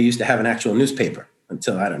 they used to have an actual newspaper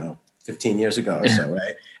until, 15 years ago or so,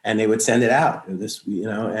 right? And they would send it out. And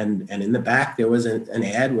in the back, there was an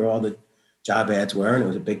ad where all the job ads were, and it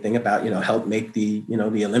was a big thing about, help make the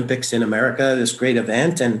Olympics in America this great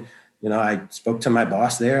event. And I spoke to my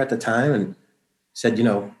boss there at the time and said,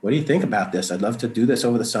 what do you think about this? I'd love to do this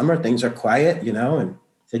over the summer. Things are quiet, and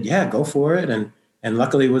said, yeah, go for it. And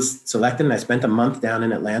luckily was selected. And I spent a month down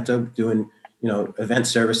in Atlanta doing, event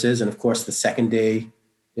services. And of course, the second day,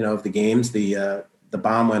 of the games, the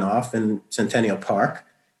bomb went off in Centennial Park.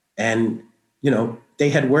 And, they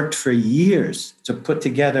had worked for years to put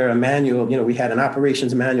together a manual. We had an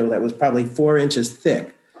operations manual that was probably 4 inches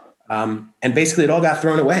thick. And basically it all got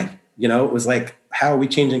thrown away. It was like, how are we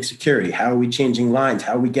changing security? How are we changing lines?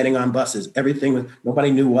 How are we getting on buses?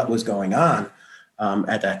 Nobody knew what was going on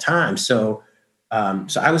at that time. So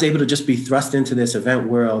I was able to just be thrust into this event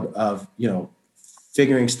world of,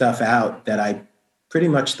 figuring stuff out that I pretty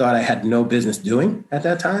much thought I had no business doing at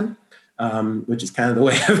that time, which is kind of the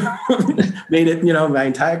way I've made it, my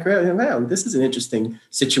entire career. Wow, this is an interesting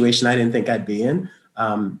situation I didn't think I'd be in.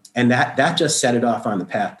 And that just set it off on the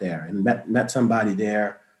path there, and met somebody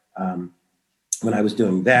there when I was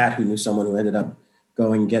doing that, who knew someone who ended up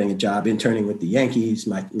getting a job interning with the Yankees,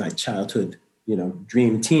 my childhood,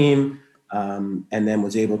 dream team, and then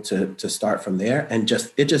was able to start from there, and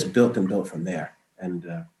it just built and built from there.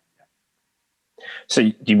 And so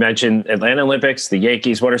you mentioned Atlanta Olympics, the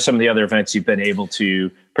Yankees. What are some of the other events you've been able to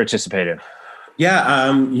participate in?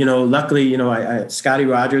 Yeah, luckily, Scotty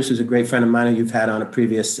Rogers, who's a great friend of mine who you've had on a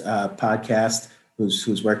previous podcast,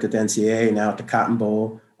 who's worked at the NCAA, now at the Cotton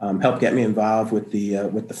Bowl, helped get me involved with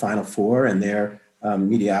the Final Four and their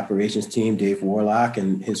media operations team, Dave Warlock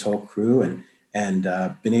and his whole crew, and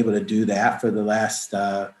been able to do that for the last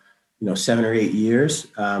 7 or 8 years,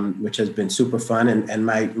 which has been super fun. And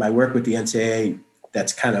my work with the NCAA,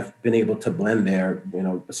 that's kind of been able to blend there,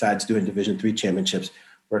 besides doing Division III championships,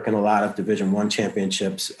 working a lot of Division I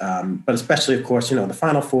championships, but especially, of course, the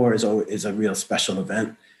Final Four is a real special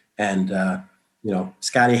event. And,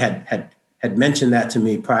 Scotty had mentioned that to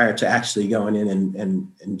me prior to actually going in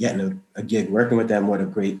and getting a gig working with them, what a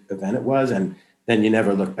great event it was. And then you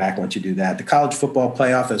never look back once you do that. The college football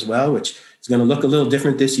playoff as well, which is going to look a little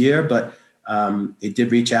different this year, but it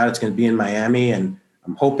did reach out. It's going to be in Miami, and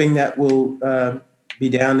I'm hoping that we'll be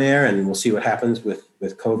down there, and we'll see what happens with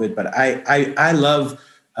COVID. But I love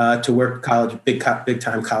to work college, big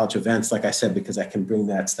time college events, like I said, because I can bring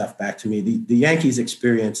that stuff back to me. The Yankees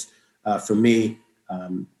experience for me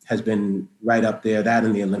has been right up there. That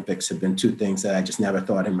and the Olympics have been two things that I just never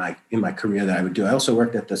thought in my career that I would do. I also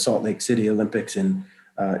worked at the Salt Lake City Olympics in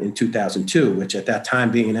 2002, which at that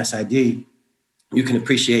time, being an SID, you can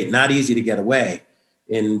appreciate not easy to get away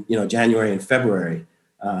in January and February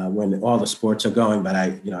when all the sports are going. But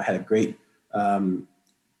I had a great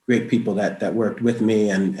people that worked with me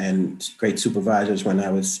and great supervisors when I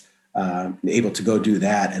was able to go do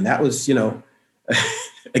that. And that was,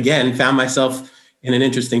 again, found myself in an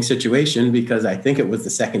interesting situation because I think it was the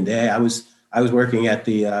second day I was working at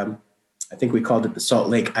the, I think we called it the Salt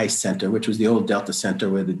Lake Ice Center, which was the old Delta Center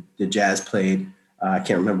where the Jazz played. I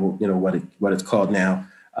can't remember, what it's called now.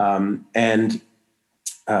 And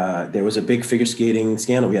there was a big figure skating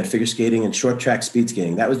scandal. We had figure skating and short track speed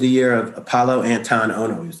skating. That was the year of Apollo Anton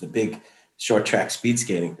Ono. It was the big short track speed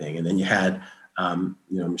skating thing. And then you had,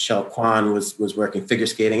 Michelle Kwan was working figure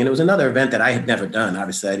skating, and it was another event that I had never done.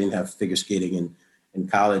 Obviously, I didn't have figure skating in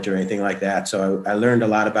college or anything like that. So I learned a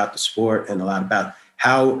lot about the sport and a lot about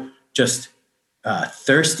how just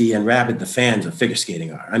thirsty and rabid the fans of figure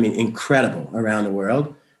skating are. I mean, incredible around the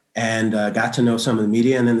world. And got to know some of the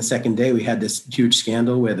media. And then the second day, we had this huge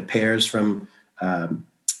scandal where the pairs from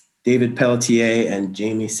David Pelletier and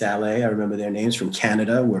Jamie Salé, I remember their names, from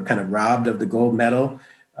Canada, were kind of robbed of the gold medal.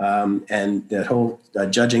 And that whole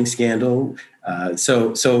judging scandal.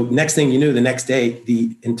 So next thing you knew, the next day,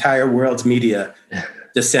 the entire world's media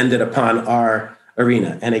descended upon our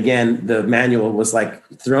arena. And again, the manual was like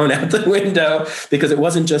thrown out the window because it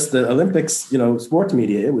wasn't just the Olympics, sports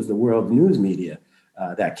media, it was the world news media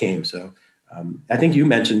that came. So I think you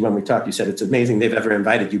mentioned when we talked, you said it's amazing they've ever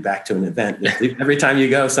invited you back to an event. Every time you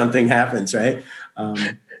go, something happens, right?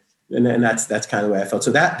 And that's kind of the way I felt.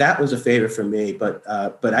 So that was a favorite for me. But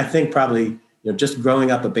I think probably just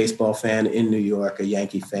growing up a baseball fan in New York, a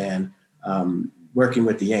Yankee fan, working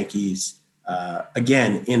with the Yankees,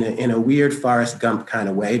 again in a weird Forrest Gump kind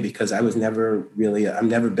of way, because I've never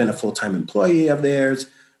been a full-time employee of theirs,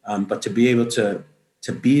 but to be able to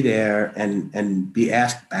be there and be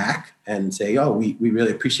asked back and say, oh, we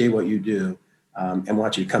really appreciate what you do, and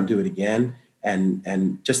want you to come do it again,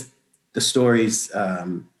 and just the stories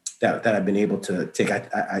that I've been able to take.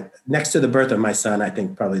 I next to the birth of my son, I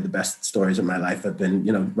think probably the best stories of my life have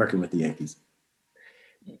been working with the Yankees.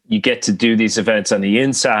 You get to do these events on the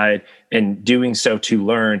inside and doing so to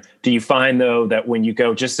learn. Do you find, though, that when you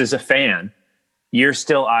go just as a fan, you're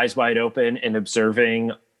still eyes wide open and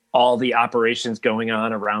observing all the operations going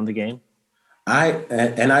on around the game? I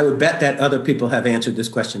would bet that other people have answered this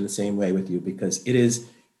question the same way with you, because it is,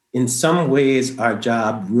 in some ways, our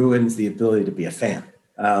job ruins the ability to be a fan.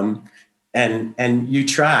 And you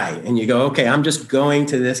try and you go, okay, I'm just going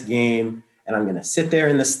to this game and I'm going to sit there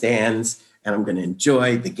in the stands and I'm going to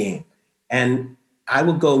enjoy the game. And I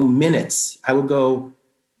will go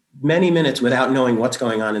many minutes without knowing what's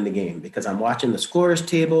going on in the game, because I'm watching the scorer's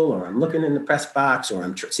table, or I'm looking in the press box, or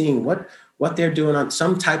I'm seeing what they're doing on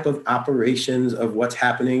some type of operations of what's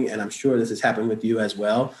happening. And I'm sure this has happened with you as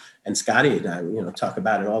well. And Scotty and I, talk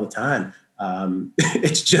about it all the time.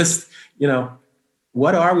 It's just,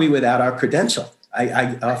 what are we without our credential?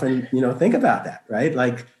 I often, think about that, right?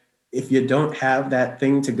 Like, if you don't have that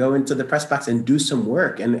thing to go into the press box and do some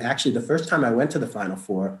work. And actually, the first time I went to the Final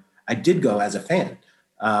Four, I did go as a fan.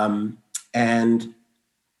 And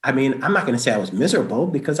I mean, I'm not going to say I was miserable,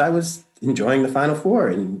 because I was enjoying the Final Four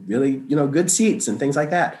and really, good seats and things like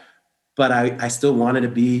that. But I still wanted to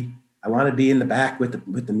be in the back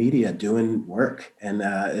with the media doing work. And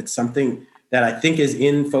it's something that I think is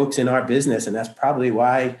in folks in our business. And that's probably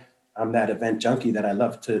why I'm that event junkie that I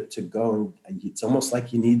love to go. And it's almost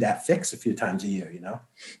like you need that fix a few times a year,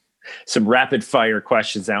 Some rapid fire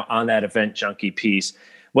questions now on that event junkie piece.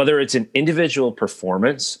 Whether it's an individual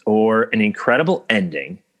performance or an incredible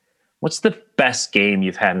ending, what's the best game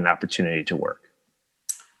you've had an opportunity to work?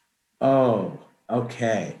 Oh,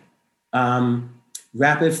 okay.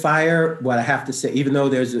 Rapid fire, what I have to say, even though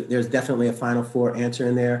there's definitely a Final Four answer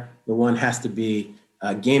in there, the one has to be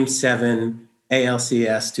Game 7,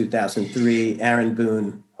 ALCS 2003, Aaron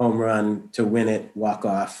Boone, home run to win it, walk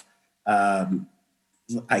off.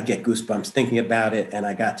 I get goosebumps thinking about it, and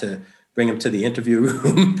I got to bring him to the interview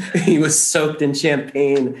room. He was soaked in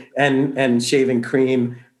champagne and shaving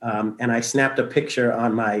cream. And I snapped a picture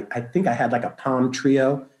on I think I had like a Palm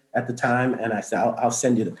Trio at the time. And I said, I'll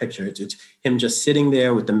send you the picture. It's him just sitting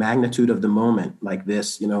there with the magnitude of the moment like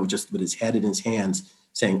this, just with his head in his hands,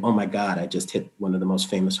 saying, oh my God, I just hit one of the most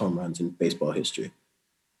famous home runs in baseball history.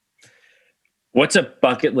 What's a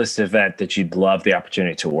bucket list event that you'd love the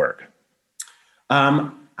opportunity to work?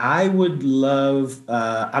 I would love,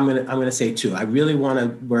 I'm gonna say 2. I really want to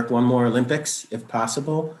work one more Olympics if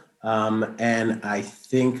possible. And I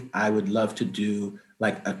think I would love to do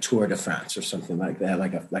like a Tour de France or something like that,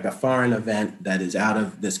 like a foreign event that is out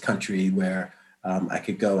of this country where I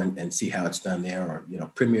could go and see how it's done there, or,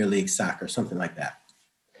 Premier League soccer, something like that.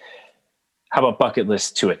 How about bucket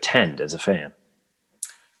list to attend as a fan?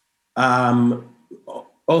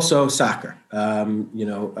 Also soccer.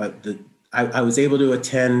 I was able to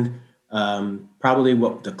attend probably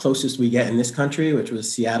what the closest we get in this country, which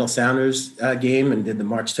was Seattle Sounders game, and did the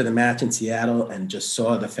March to the Match in Seattle, and just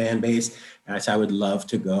saw the fan base. And I would love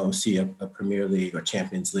to go see a Premier League or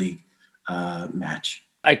Champions League match.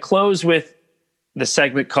 I close with the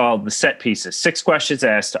segment called The Set Pieces. 6 questions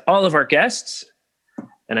asked to all of our guests.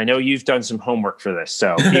 And I know you've done some homework for this,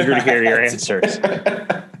 so eager to hear your answers.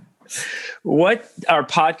 What are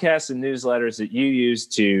podcasts and newsletters that you use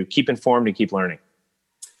to keep informed and keep learning?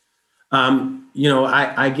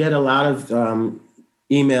 I get a lot of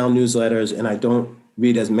email newsletters, and I don't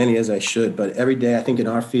read as many as I should. But every day, I think in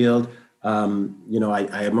our field, I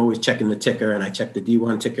am always checking the ticker, and I check the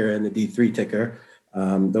D1 ticker and the D3 ticker.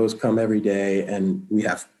 Those come every day. And we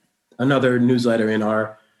have another newsletter in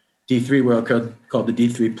our D3 world called the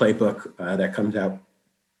D3 Playbook that comes out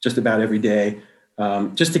just about every day.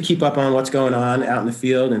 Just to keep up on what's going on out in the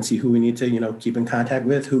field and see who we need to, keep in contact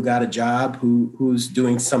with, who got a job, who's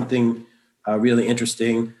doing something really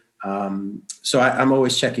interesting. So I'm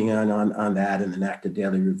always checking on that and an active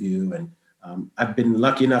daily review. And I've been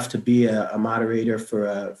lucky enough to be a moderator for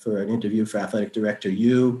an interview for Athletic Director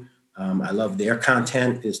U. I love their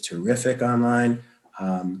content; is terrific online.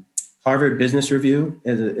 Harvard Business Review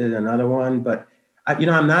is another one, but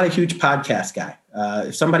I'm not a huge podcast guy.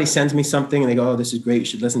 If somebody sends me something and they go, "Oh, this is great, you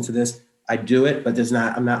should listen to this," I do it, but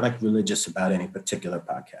I'm not like religious about any particular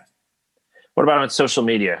podcast. What about on social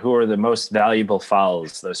media? Who are the most valuable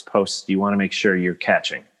follows, those posts you want to make sure you're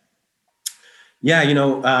catching? Yeah,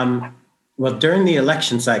 well, during the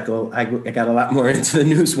election cycle, I got a lot more into the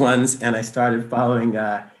news ones, and I started following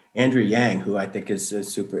Andrew Yang, who I think is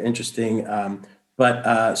super interesting.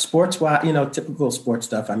 But sports, typical sports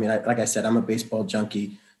stuff. I mean, like I said, I'm a baseball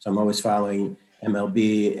junkie, so I'm always following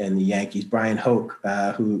MLB and the Yankees. Brian Hoke,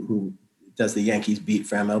 who does the Yankees beat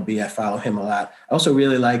for MLB, I follow him a lot. I also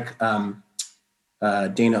really like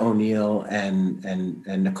Dana O'Neill and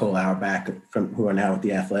Nicole Auerbach, who are now with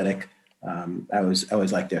The Athletic. I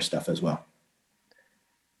always like their stuff as well.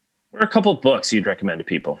 What are a couple of books you'd recommend to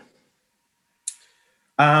people?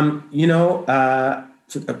 I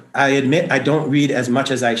admit I don't read as much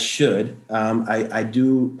as I should. I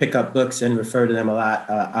do pick up books and refer to them a lot.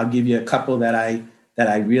 I'll give you a couple that I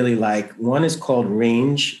really like. One is called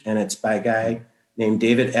Range, and it's by a guy named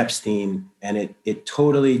David Epstein, and it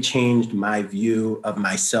totally changed my view of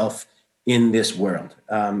myself in this world.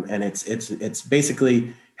 And it's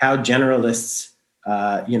basically how generalists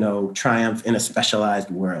triumph in a specialized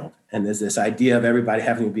world. And there's this idea of everybody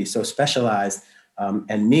having to be so specialized.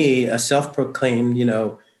 And me, a self-proclaimed,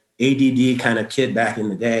 ADD kind of kid back in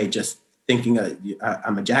the day, just thinking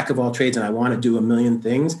I'm a jack of all trades and I want to do a million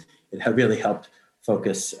things. It really helped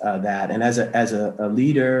focus that. And as a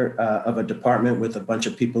leader of a department with a bunch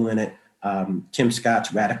of people in it, Tim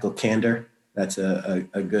Scott's Radical Candor, that's a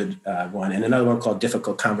good one. And another one called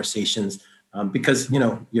Difficult Conversations, because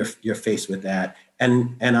you're faced with that.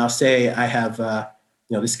 And I'll say I have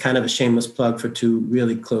this is kind of a shameless plug for two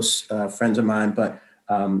really close friends of mine, but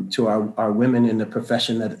to our women in the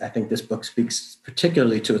profession that I think this book speaks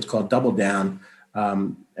particularly to. It's called Double Down.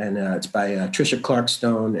 And it's by Tricia Clark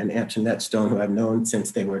Stone and Antoinette Stone, who I've known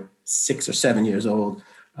since they were 6 or 7 years old.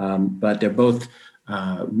 But they're both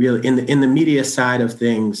really in the media side of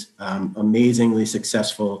things, amazingly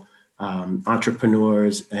successful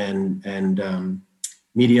entrepreneurs and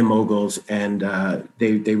media moguls. And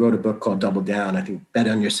they wrote a book called Double Down. I think Bet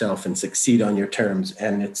on Yourself and Succeed on Your Terms.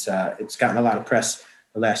 And it's gotten a lot of press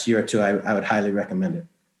the last year or two. I would highly recommend it.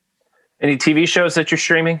 Any TV shows that you're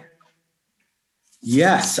streaming?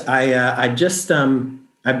 Yes, I just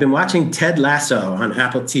I've been watching Ted Lasso on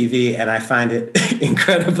Apple TV, and I find it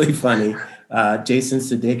incredibly funny. Jason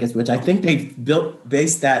Sudeikis, which I think they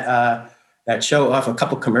based that show off a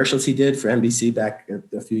couple commercials he did for NBC back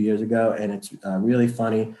a few years ago, and it's really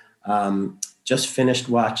funny. Just finished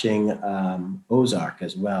watching Ozark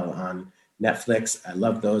as well on Netflix. I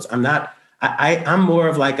love those. I'm more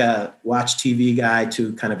of like a watch TV guy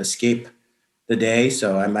to kind of escape the day,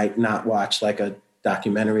 so I might not watch like a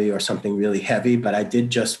documentary or something really heavy, but I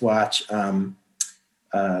did just watch a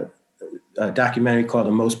documentary called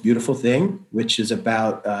The Most Beautiful Thing, which is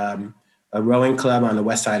about a rowing club on the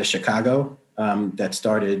west side of Chicago that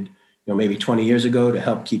started maybe 20 years ago to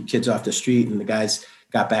help keep kids off the street, and the guys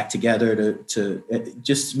got back together to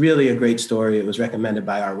just really a great story. It was recommended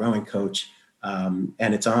by our rowing coach, and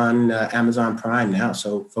it's on Amazon Prime now,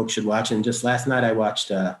 so folks should watch it. And just last night I watched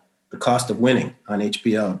The Cost of Winning on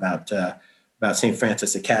HBO about St.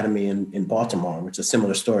 Francis Academy in Baltimore, which is a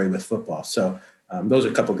similar story with football. So those are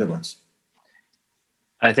a couple good ones.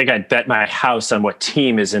 I think I'd bet my house on what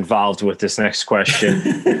team is involved with this next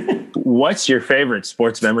question. What's your favorite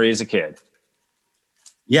sports memory as a kid?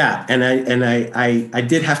 Yeah, and I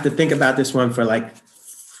did have to think about this one for like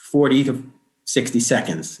 40 to 60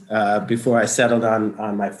 seconds before I settled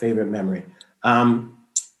on my favorite memory.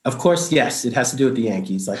 Of course, yes, it has to do with the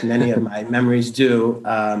Yankees, like many of my memories do.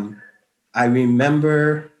 I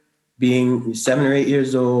remember being 7 or 8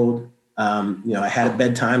 years old. I had a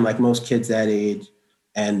bedtime like most kids that age,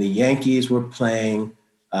 and the Yankees were playing.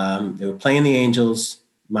 They were playing the Angels.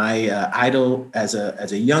 My idol as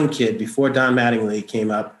a young kid, before Don Mattingly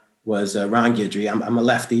came up, was Ron Guidry. I'm a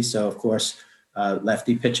lefty, so of course,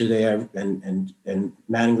 lefty pitcher there, and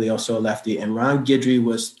Mattingly also a lefty. And Ron Guidry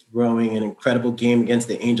was throwing an incredible game against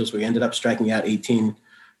the Angels, where he ended up striking out 18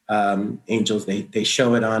 Angels. They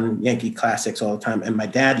show it on Yankee Classics all the time. And my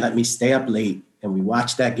dad let me stay up late, and we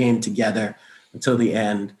watched that game together until the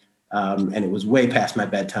end. And it was way past my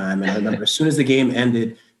bedtime. And I remember as soon as the game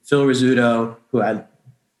ended, Phil Rizzuto, who I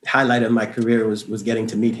highlight of my career was getting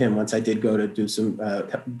to meet him. Once I did go to do some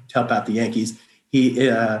help out the Yankees,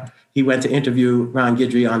 he went to interview Ron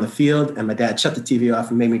Guidry on the field, and my dad shut the TV off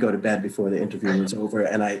and made me go to bed before the interview was over.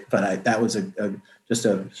 And that was just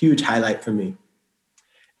a huge highlight for me.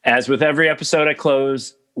 As with every episode, I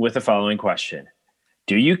close with the following question.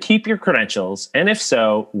 Do you keep your credentials? And if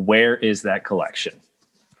so, where is that collection?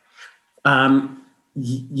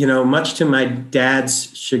 Much to my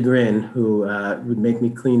dad's chagrin, who would make me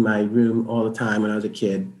clean my room all the time when I was a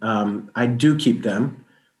kid, I do keep them.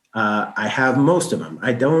 I have most of them.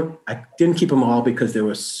 I didn't keep them all because there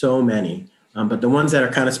were so many, but the ones that are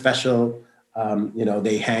kind of special,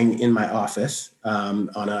 they hang in my office on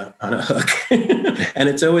a hook. And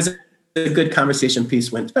it's always a good conversation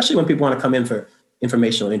piece, especially when people want to come in for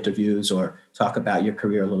informational interviews or talk about your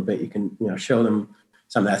career a little bit. You can, show them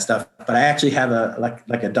some of that stuff. But I actually have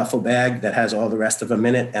a duffel bag that has all the rest of them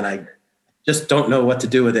in it, and I just don't know what to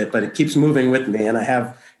do with it, but it keeps moving with me, and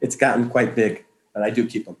it's gotten quite big, but I do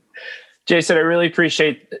keep them. Jason, I really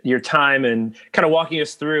appreciate your time and kind of walking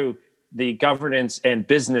us through the governance and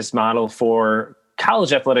business model for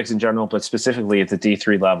college athletics in general, but specifically at the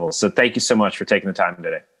D3 level. So thank you so much for taking the time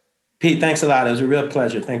today. Pete, thanks a lot. It was a real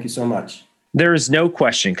pleasure. Thank you so much. There is no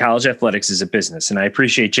question college athletics is a business, and I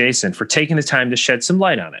appreciate Jason for taking the time to shed some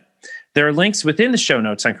light on it. There are links within the show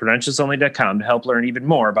notes on credentialsonly.com to help learn even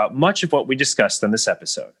more about much of what we discussed on this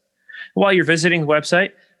episode. While you're visiting the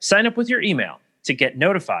website, sign up with your email to get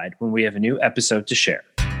notified when we have a new episode to share.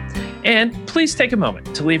 And please take a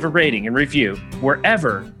moment to leave a rating and review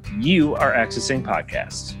wherever you are accessing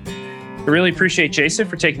podcasts. I really appreciate Jason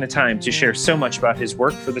for taking the time to share so much about his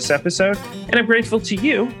work for this episode, and I'm grateful to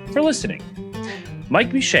you for listening.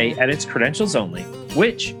 Mike Boucher edits Credentials Only,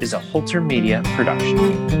 which is a Holter Media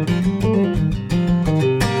production.